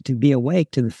 to be awake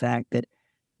to the fact that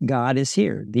God is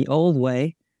here. The old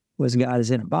way was God is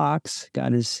in a box.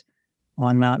 God is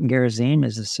on Mount Gerizim,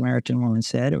 as the Samaritan woman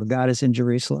said, or God is in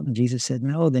Jerusalem. And Jesus said,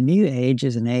 no, the new age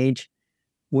is an age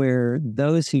where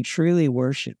those who truly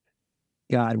worship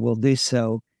God will do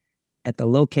so at the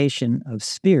location of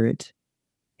spirit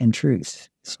and truth.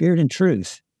 Spirit and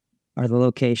truth are the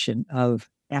location of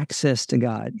access to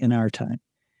God in our time.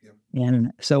 Yep.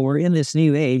 And so we're in this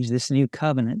new age, this new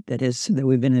covenant that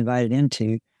we've been invited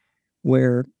into,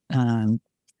 where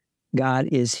God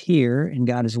is here and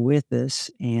God is with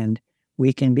us, and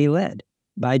we can be led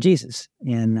by Jesus.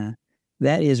 And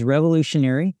that is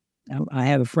revolutionary. I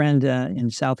have a friend in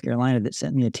South Carolina that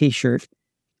sent me a T-shirt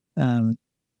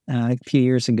a few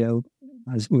years ago.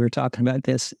 We were talking about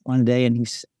this one day, and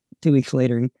 2 weeks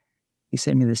later, he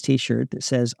sent me this T-shirt that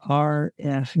says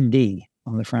RFD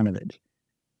on the front of it,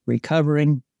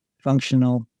 Recovering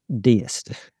Functional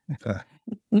Deist.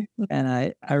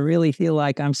 And I really feel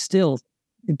like I'm still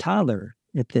a toddler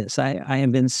at this. I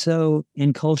have been so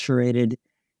enculturated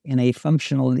in a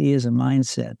functional deism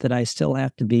mindset that I still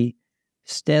have to be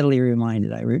steadily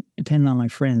reminded. I depend on my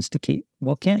friends to keep,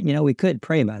 well, Kent, we could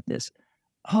pray about this.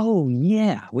 Oh,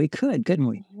 yeah, we could, couldn't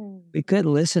we? We could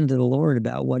listen to the Lord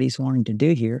about what he's wanting to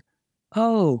do here.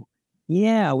 Oh,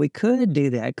 yeah, we could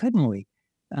do that, couldn't we?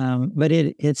 But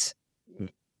it's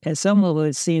at some level,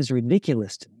 it seems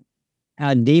ridiculous to me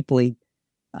how deeply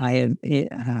I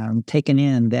have taken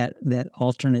in that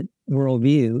alternate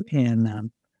worldview.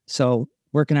 And so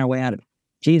working our way out of it,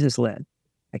 Jesus led.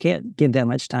 I can't give that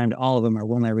much time to all of them or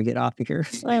we'll never get off of here.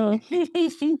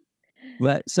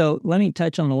 But so let me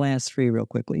touch on the last three real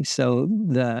quickly. So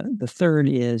the third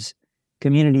is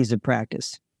communities of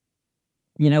practice.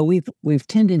 We've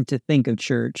tended to think of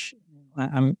church.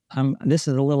 This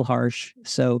is a little harsh,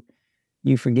 so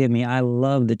you forgive me. I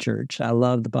love the church. I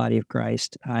love the body of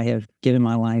Christ. I have given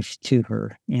my life to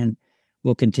her and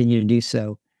will continue to do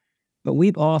so. But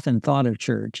we've often thought of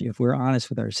church, if we're honest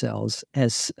with ourselves,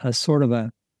 as a sort of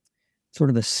a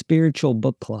spiritual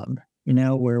book club,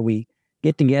 where we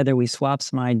get together, we swap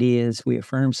some ideas, we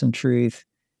affirm some truth,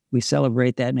 we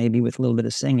celebrate that maybe with a little bit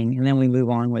of singing, and then we move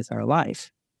on with our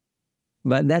life.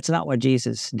 But that's not what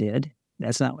Jesus did.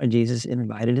 That's not what Jesus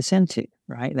invited us into,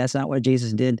 right? That's not what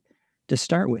Jesus did to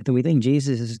start with. If we think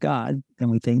Jesus is God, then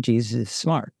we think Jesus is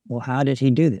smart. Well, how did he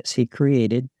do this? He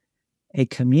created a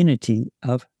community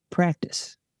of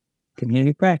practice.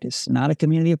 Community of practice, not a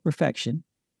community of perfection,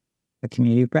 a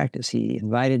community of practice. He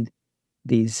invited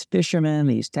these fishermen,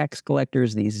 these tax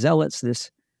collectors, these zealots,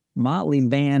 this motley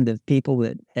band of people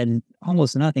that had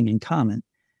almost nothing in common,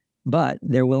 but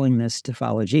their willingness to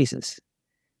follow Jesus.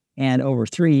 And over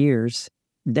 3 years,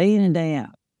 day in and day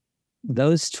out,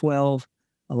 those 12,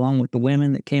 along with the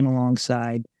women that came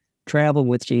alongside, traveled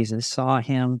with Jesus, saw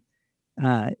him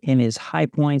in his high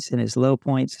points and his low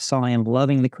points, saw him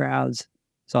loving the crowds,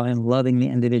 saw him loving the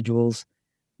individuals.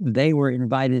 They were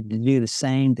invited to do the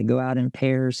same, to go out in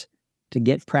pairs, to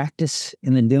get practice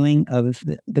in the doing of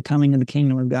the coming of the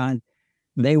kingdom of God.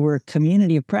 They were a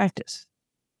community of practice.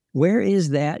 Where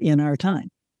is that in our time?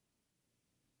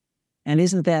 And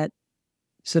isn't that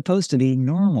supposed to be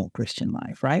normal Christian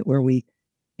life, right? Where we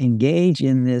engage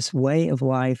in this way of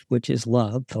life, which is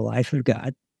love, the life of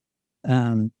God,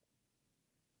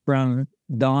 from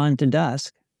dawn to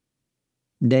dusk,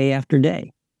 day after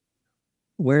day.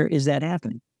 Where is that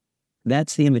happening?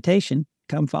 That's the invitation.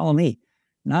 Come follow me.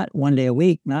 Not one day a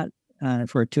week, not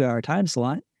for a 2-hour time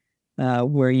slot,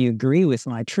 where you agree with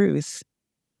my truth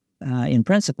in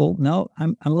principle. No,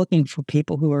 I'm looking for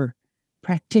people who are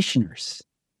practitioners.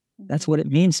 That's what it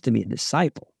means to be a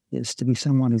disciple, is to be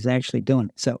someone who's actually doing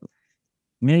it. So,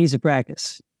 communities of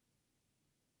practice.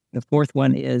 The fourth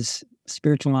one is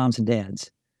spiritual moms and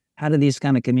dads. How do these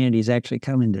kind of communities actually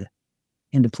come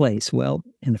into place? Well,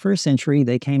 in the first century,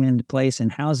 they came into place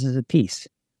in houses of peace.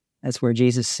 That's where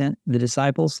Jesus sent the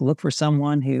disciples. Look for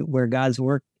someone where God's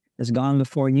work has gone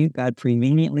before you. God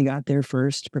prevenient got there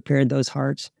first, prepared those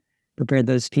hearts, prepared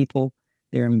those people.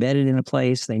 They're embedded in a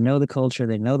place. They know the culture.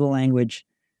 They know the language.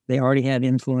 They already have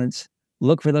influence.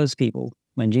 Look for those people.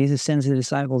 When Jesus sends the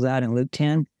disciples out in Luke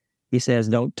 10, he says,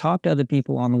 don't talk to other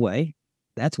people on the way.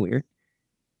 That's weird.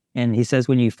 And he says,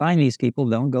 when you find these people,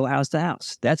 don't go house to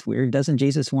house. That's weird. Doesn't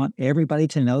Jesus want everybody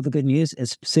to know the good news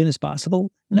as soon as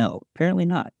possible? No, apparently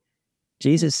not.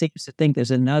 Jesus seems to think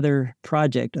there's another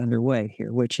project underway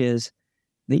here, which is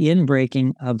the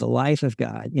inbreaking of the life of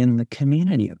God in the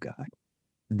community of God.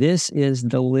 This is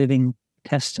the living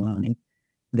testimony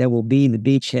that will be the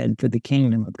beachhead for the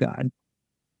kingdom of God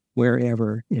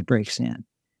wherever it breaks in.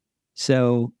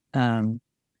 So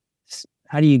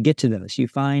how do you get to those? You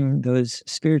find those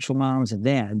spiritual moms and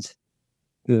dads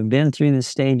who have been through the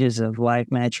stages of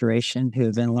life maturation, who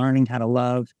have been learning how to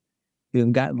love, who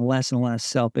have gotten less and less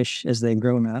selfish as they've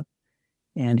grown up,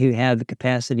 and who have the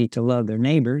capacity to love their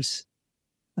neighbors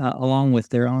along with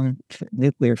their own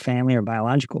nuclear family or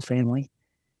biological family.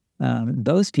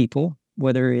 Those people,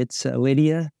 whether it's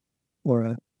Lydia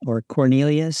or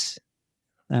Cornelius,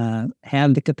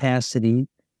 have the capacity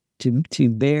to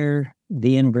bear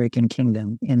the inbreaking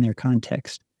kingdom in their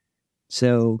context.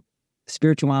 So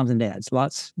spiritual moms and dads,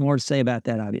 lots more to say about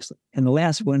that, obviously. And the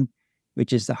last one,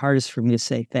 which is the hardest for me to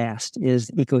say fast, is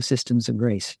ecosystems of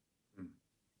grace.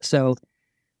 So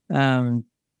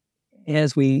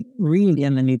as we read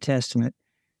in the New Testament,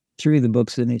 through the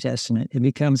books of the New Testament, it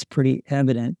becomes pretty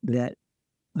evident that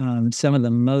some of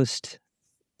the most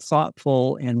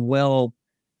thoughtful and well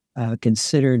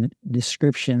considered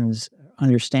descriptions,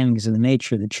 understandings of the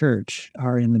nature of the church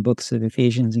are in the books of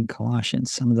Ephesians and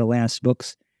Colossians, some of the last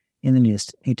books in the New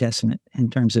Testament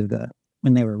in terms of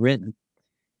when they were written.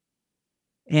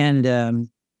 And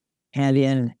And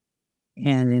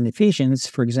in Ephesians,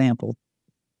 for example,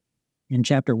 in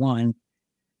chapter 1,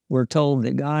 we're told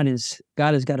that God has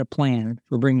got a plan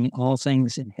for bringing all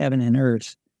things in heaven and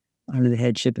earth under the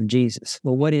headship of Jesus.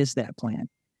 Well, what is that plan?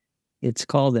 It's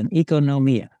called an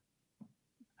economia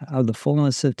of the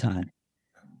fullness of time.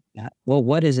 Well,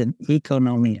 what is an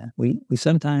economia? We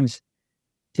sometimes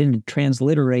tend to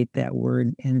transliterate that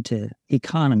word into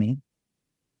economy,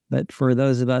 but for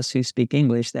those of us who speak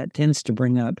English, that tends to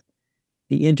bring up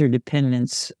the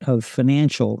interdependence of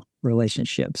financial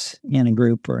relationships in a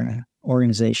group or in an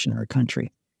organization or a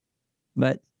country.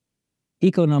 But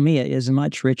economia is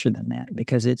much richer than that,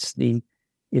 because it's the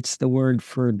word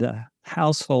for the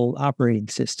household operating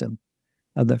system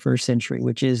of the first century,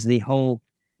 which is the whole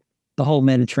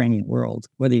Mediterranean world.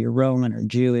 Whether you're Roman or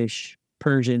Jewish,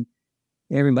 Persian,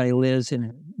 everybody lives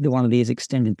in one of these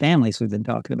extended families we've been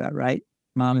talking about, right?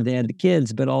 Mom and dad, the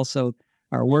kids, but also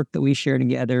our work that we share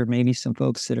together, maybe some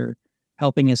folks that are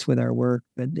helping us with our work.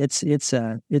 But it's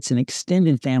an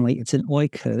extended family. It's an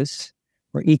oikos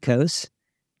or ecos,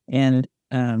 and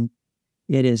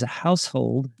it is a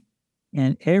household.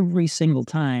 And every single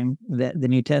time that the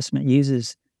New Testament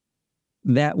uses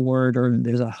that word, or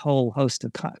there's a whole host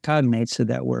of cognates of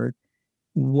that word,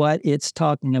 what it's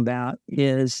talking about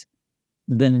is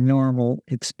the normal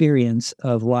experience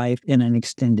of life in an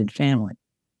extended family.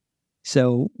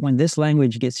 So when this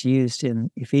language gets used in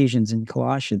Ephesians and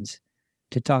Colossians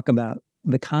to talk about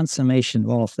the consummation of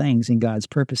all things in God's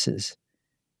purposes,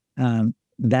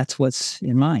 that's what's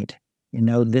in mind.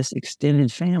 This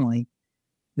extended family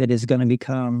that is going to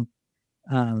become,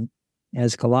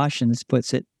 as Colossians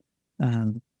puts it,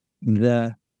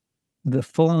 the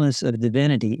fullness of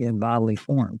divinity in bodily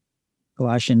form.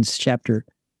 Colossians chapter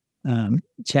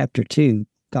 2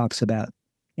 talks about,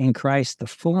 in Christ, the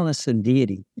fullness of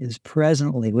deity is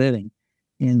presently living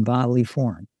in bodily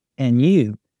form. And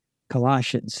you,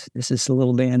 Colossians, this is a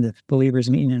little band of believers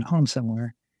meeting at home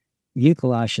somewhere, you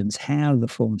Colossians have the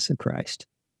fullness of Christ.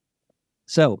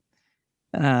 So,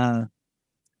 to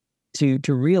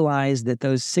realize that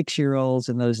those 6-year-olds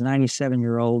and those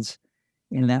 97-year-olds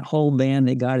in that whole band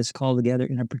that God has called together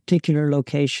in a particular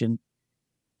location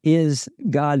is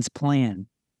God's plan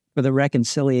for the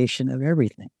reconciliation of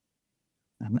everything.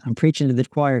 I'm preaching to the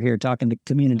choir here, talking to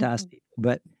Communitas people,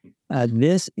 but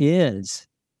this is,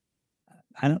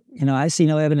 I see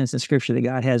no evidence in Scripture that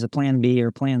God has a plan B or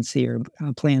plan C or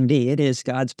plan D. It is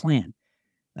God's plan.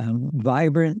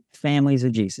 Vibrant families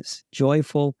of Jesus,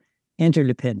 joyful,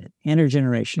 interdependent,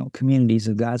 intergenerational communities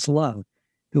of God's love,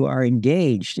 who are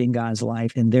engaged in God's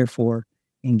life and therefore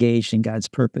engaged in God's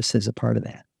purpose as a part of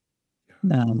that.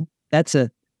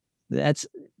 That's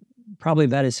probably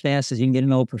about as fast as you can get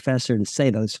an old professor to say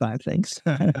those 5 things.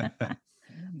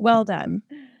 Well done.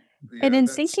 Yeah, and in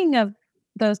thinking of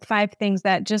those 5 things,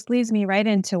 that just leads me right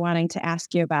into wanting to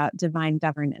ask you about divine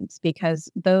governance,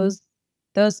 because those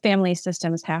family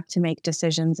systems have to make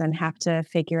decisions and have to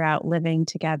figure out living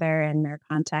together in their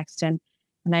context. And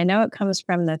I know it comes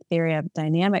from the theory of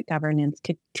dynamic governance.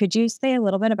 Could you say a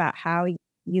little bit about how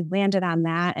you landed on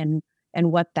that and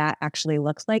what that actually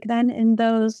looks like then in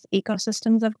those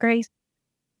ecosystems of grace?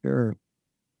 Sure.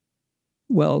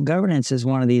 Well, governance is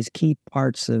one of these key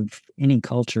parts of any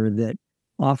culture that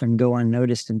often go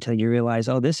unnoticed until you realize,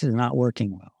 oh, this is not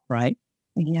working well, right?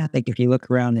 Yeah. I think if you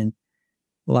look around in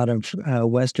a lot of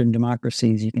Western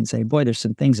democracies, you can say, boy, there's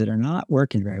some things that are not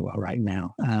working very well right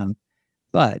now.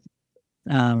 But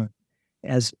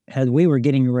as we were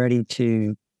getting ready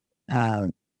to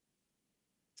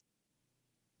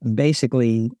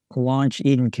basically launch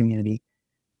Eden Community,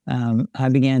 I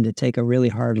began to take a really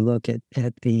hard look at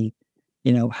the,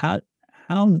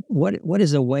 what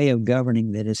is a way of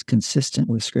governing that is consistent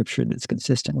with Scripture, that's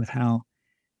consistent with how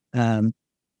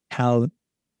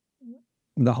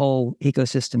the whole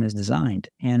ecosystem is designed.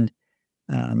 And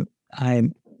I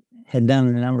had done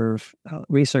a number of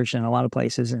research in a lot of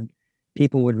places, and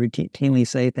people would routinely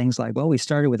say things like, well, we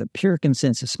started with a pure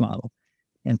consensus model.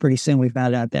 And pretty soon we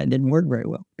found out that didn't work very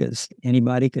well, because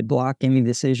anybody could block any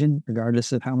decision,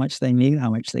 regardless of how much they knew,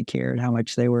 how much they cared, how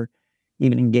much they were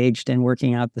even engaged in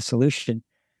working out the solution.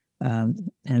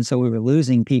 And so we were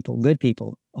losing people, good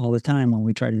people, all the time when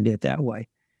we tried to do it that way.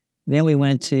 Then we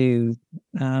went to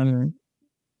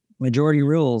majority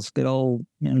rules, good old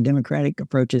democratic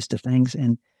approaches to things,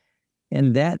 and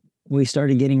that we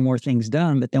started getting more things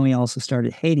done. But then we also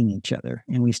started hating each other,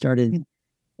 and we started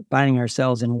finding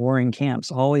ourselves in warring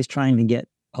camps, always trying to get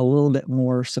a little bit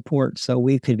more support so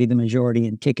we could be the majority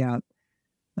and kick out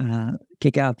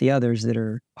the others that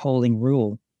are holding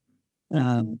rule.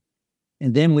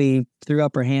 And then we threw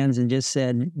up our hands and just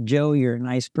said, Joe, you're a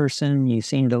nice person. You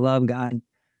seem to love God.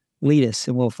 Lead us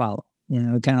and we'll follow.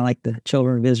 Kind of like the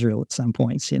children of Israel at some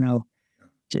points,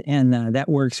 And that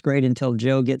works great until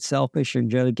Joe gets selfish or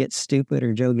Joe gets stupid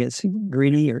or Joe gets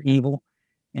greedy or evil.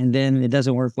 And then it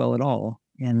doesn't work well at all.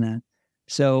 And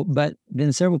but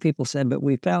then several people said, but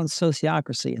we found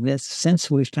sociocracy. And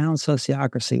since we've found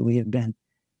sociocracy, we have been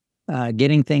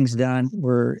getting things done.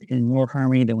 We're in more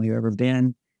harmony than we've ever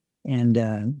been. And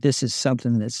this is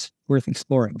something that's worth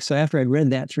exploring. So after I'd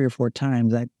read that 3 or 4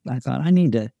 times, I thought, I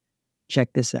need to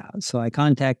check this out. So I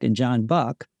contacted John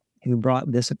Buck, who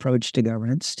brought this approach to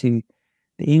governance to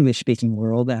the English-speaking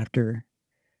world after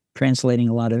translating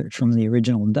a lot of it from the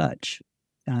original Dutch.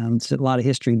 It's a lot of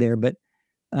history there.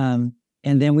 And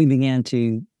then we began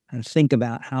to think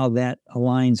about how that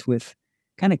aligns with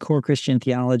kind of core Christian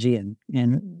theology. And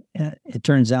it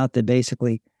turns out that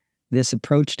basically this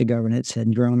approach to governance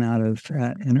had grown out of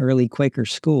an early Quaker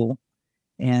school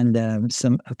and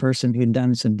a person who'd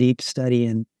done some deep study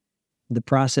in the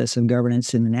process of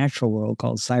governance in the natural world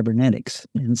called cybernetics.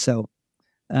 And so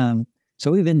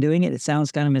we've been doing it. It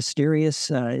sounds kind of mysterious.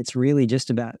 It's really just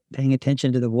about paying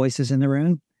attention to the voices in the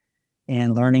room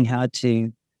and learning how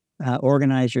to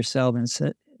organize yourself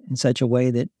in such a way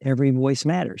that every voice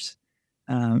matters.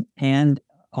 And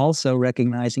also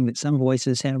recognizing that some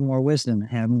voices have more wisdom,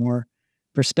 have more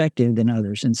perspective than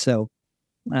others. And so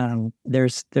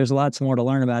there's lots more to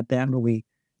learn about that, but we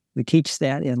teach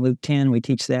that in Luke 10. We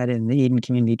teach that in the Eden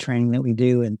community training that we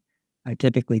do. And I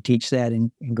typically teach that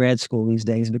in grad school these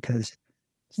days because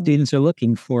students are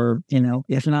looking for,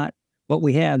 if not what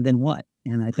we have, then what?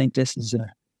 And I think this is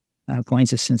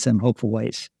points us in some hopeful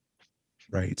ways.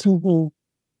 Right. Mm-hmm.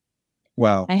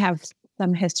 Wow. I have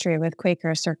some history with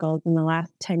Quaker circles in the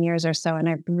last 10 years or so, and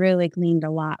I've really gleaned a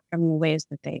lot from the ways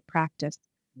that they practice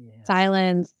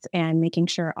silence and making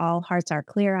sure all hearts are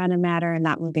clear on a matter and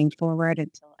not moving forward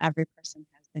until every person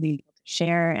has been able to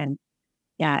share. And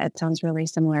yeah, it sounds really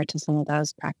similar to some of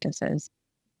those practices.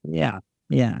 Yeah.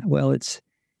 Well, it's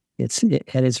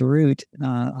at its root.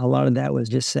 A lot of that was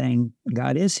just saying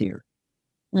God is here.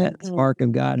 That spark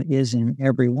of God is in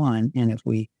everyone, and if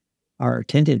we are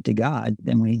attentive to God,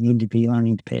 then we need to be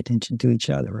learning to pay attention to each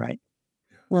other, right?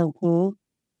 Mm-hmm.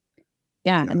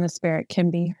 Yeah, and the Spirit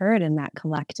can be heard in that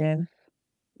collective,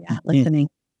 listening.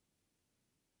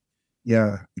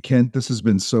 Yeah, Kent, this has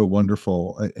been so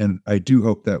wonderful, and I do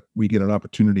hope that we get an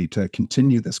opportunity to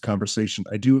continue this conversation.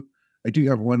 I do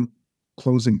have one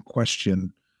closing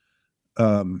question.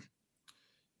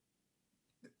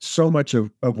 So much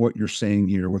of what you're saying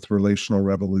here with relational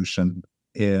revolution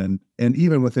and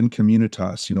even within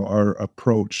Communitas, our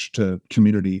approach to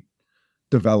community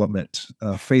development,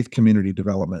 faith community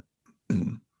development,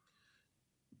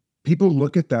 people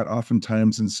look at that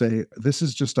oftentimes and say, this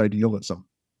is just idealism,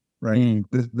 right?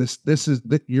 This is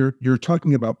that you're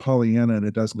talking about Pollyanna and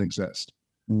it doesn't exist.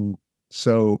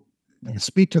 So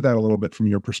speak to that a little bit from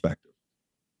your perspective.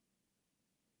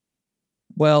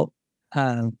 Well,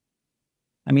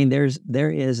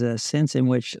 there is a sense in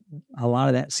which a lot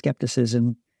of that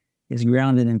skepticism is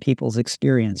grounded in people's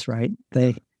experience, right?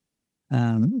 They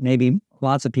maybe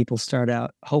lots of people start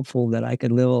out hopeful that I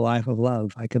could live a life of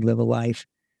love. I could live a life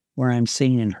where I'm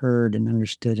seen and heard and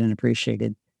understood and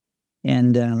appreciated.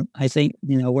 And I think,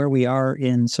 where we are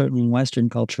in certainly Western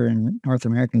culture and North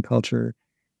American culture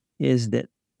is that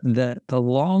the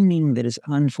longing that is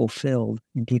unfulfilled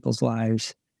in people's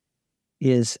lives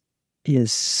is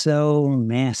so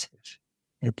massive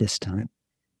at this time.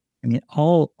 I mean,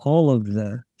 all of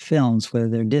the films, whether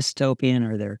they're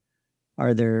dystopian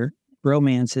or they're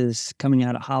romances coming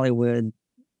out of Hollywood,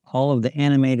 all of the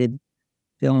animated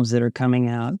films that are coming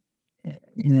out,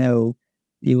 you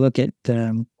look at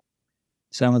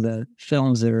some of the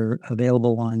films that are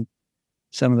available on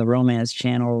some of the romance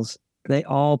channels, they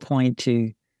all point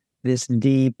to this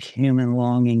deep human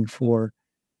longing for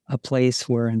a place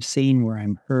where I'm seen, where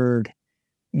I'm heard,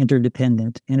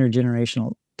 interdependent,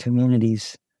 intergenerational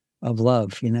communities of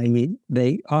love.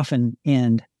 They often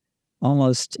end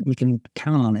almost, you can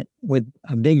count on it, with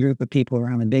a big group of people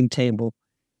around a big table,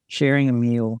 sharing a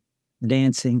meal,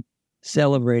 dancing,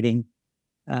 celebrating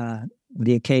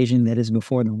the occasion that is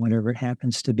before them, whatever it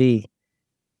happens to be.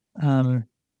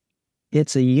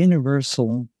 It's a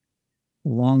universal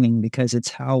longing because it's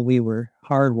how we were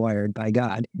hardwired by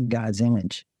God in God's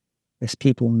image as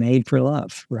people made for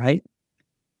love, right?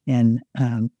 And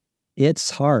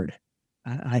it's hard.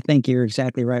 I think you're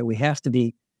exactly right. We have to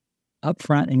be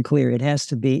upfront and clear. It has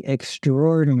to be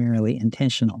extraordinarily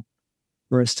intentional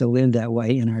for us to live that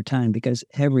way in our time, because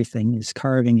everything is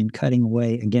carving and cutting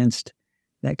away against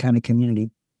that kind of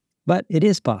community. But it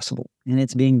is possible, and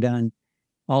it's being done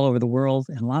all over the world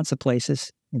in lots of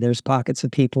places. There's pockets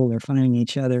of people, they're finding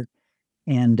each other.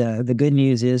 And the good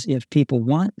news is if people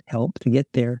want help to get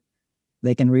there,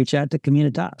 they can reach out to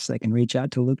Communitas. They can reach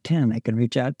out to Luke 10. They can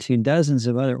reach out to dozens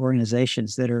of other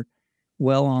organizations that are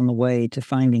well on the way to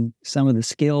finding some of the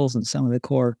skills and some of the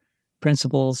core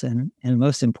principles and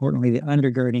most importantly, the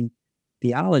undergirding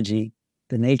theology,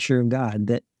 the nature of God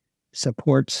that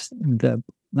supports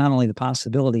not only the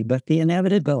possibility, but the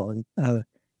inevitability of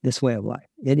this way of life.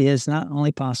 It is not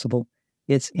only possible,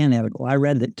 it's inevitable. I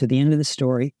read that to the end of the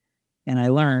story, and I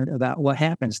learned about what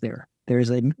happens there. There's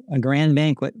a grand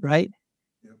banquet, right?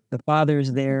 Yep. The Father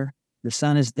is there, the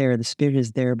Son is there, the Spirit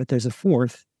is there, but there's a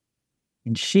fourth,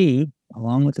 and she,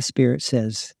 along with the Spirit,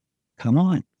 says, come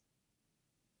on,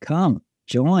 come,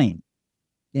 join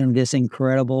in this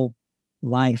incredible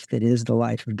life that is the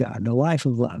life of God, the life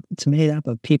of love. It's made up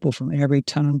of people from every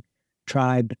tongue,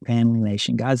 tribe, family,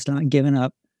 nation. God's not given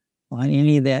up on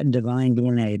any of that divine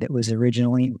DNA that was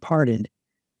originally imparted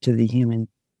to the human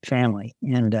family.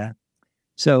 And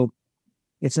so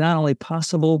it's not only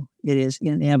possible, it is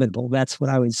inevitable. That's what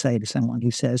I would say to someone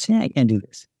who says, yeah, I can't do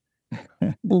this.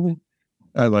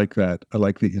 I like that. I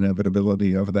like the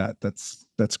inevitability of that. That's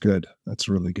good. That's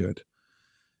really good.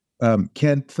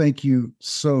 Kent, thank you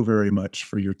so very much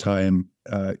for your time.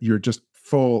 You're just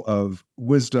full of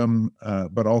wisdom,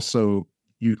 but also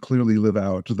you clearly live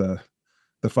out the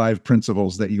 5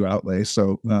 principles that you outlay.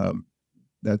 So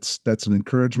that's an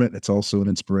encouragement. It's also an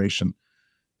inspiration.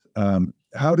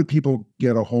 How do people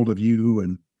get a hold of you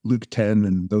and Luke 10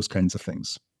 and those kinds of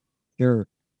things? Sure.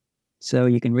 So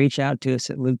you can reach out to us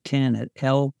at Luke 10 at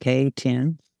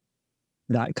lk10.com,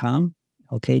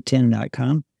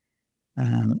 lk10.com.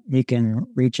 You can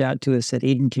reach out to us at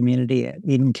Eden Community at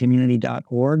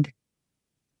edencommunity.org.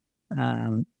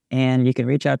 And you can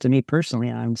reach out to me personally.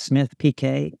 I'm Smith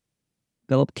PK,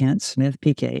 Philip Kent Smith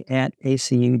PK at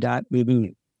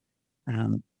acu.edu.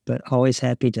 But always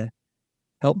happy to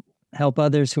help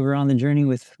others who are on the journey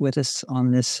with us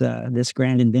on this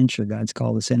grand adventure God's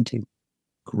called us into.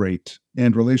 Great.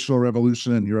 And Relational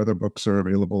Revolution and your other books are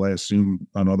available, I assume,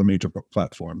 on all the major book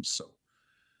platforms. So,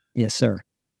 yes, sir.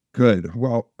 Good.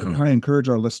 Well, I encourage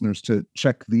our listeners to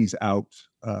check these out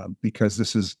because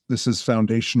this is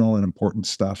foundational and important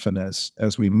stuff. And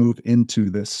as we move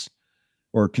into this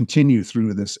or continue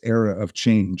through this era of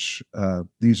change,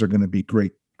 these are going to be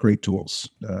great tools.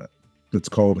 That's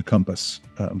called a compass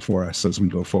for us as we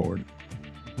go forward.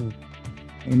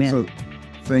 Amen. So,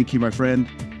 thank you, my friend.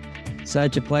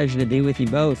 Such a pleasure to be with you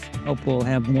both. Hope we'll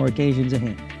have more occasions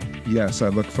ahead. Yes, I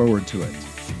look forward to it.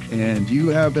 And you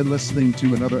have been listening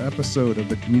to another episode of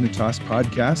the Communitas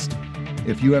podcast.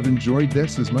 If you have enjoyed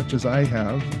this as much as I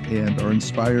have and are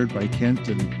inspired by Kent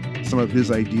and some of his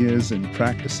ideas and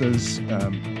practices,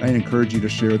 I encourage you to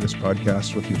share this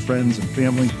podcast with your friends and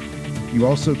family. You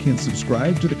also can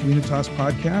subscribe to the Communitas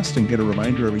podcast and get a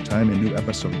reminder every time a new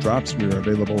episode drops. We are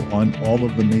available on all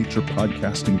of the major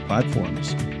podcasting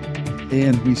platforms.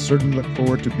 And we certainly look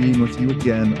forward to being with you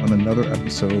again on another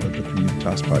episode of the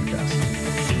Communitas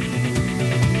podcast.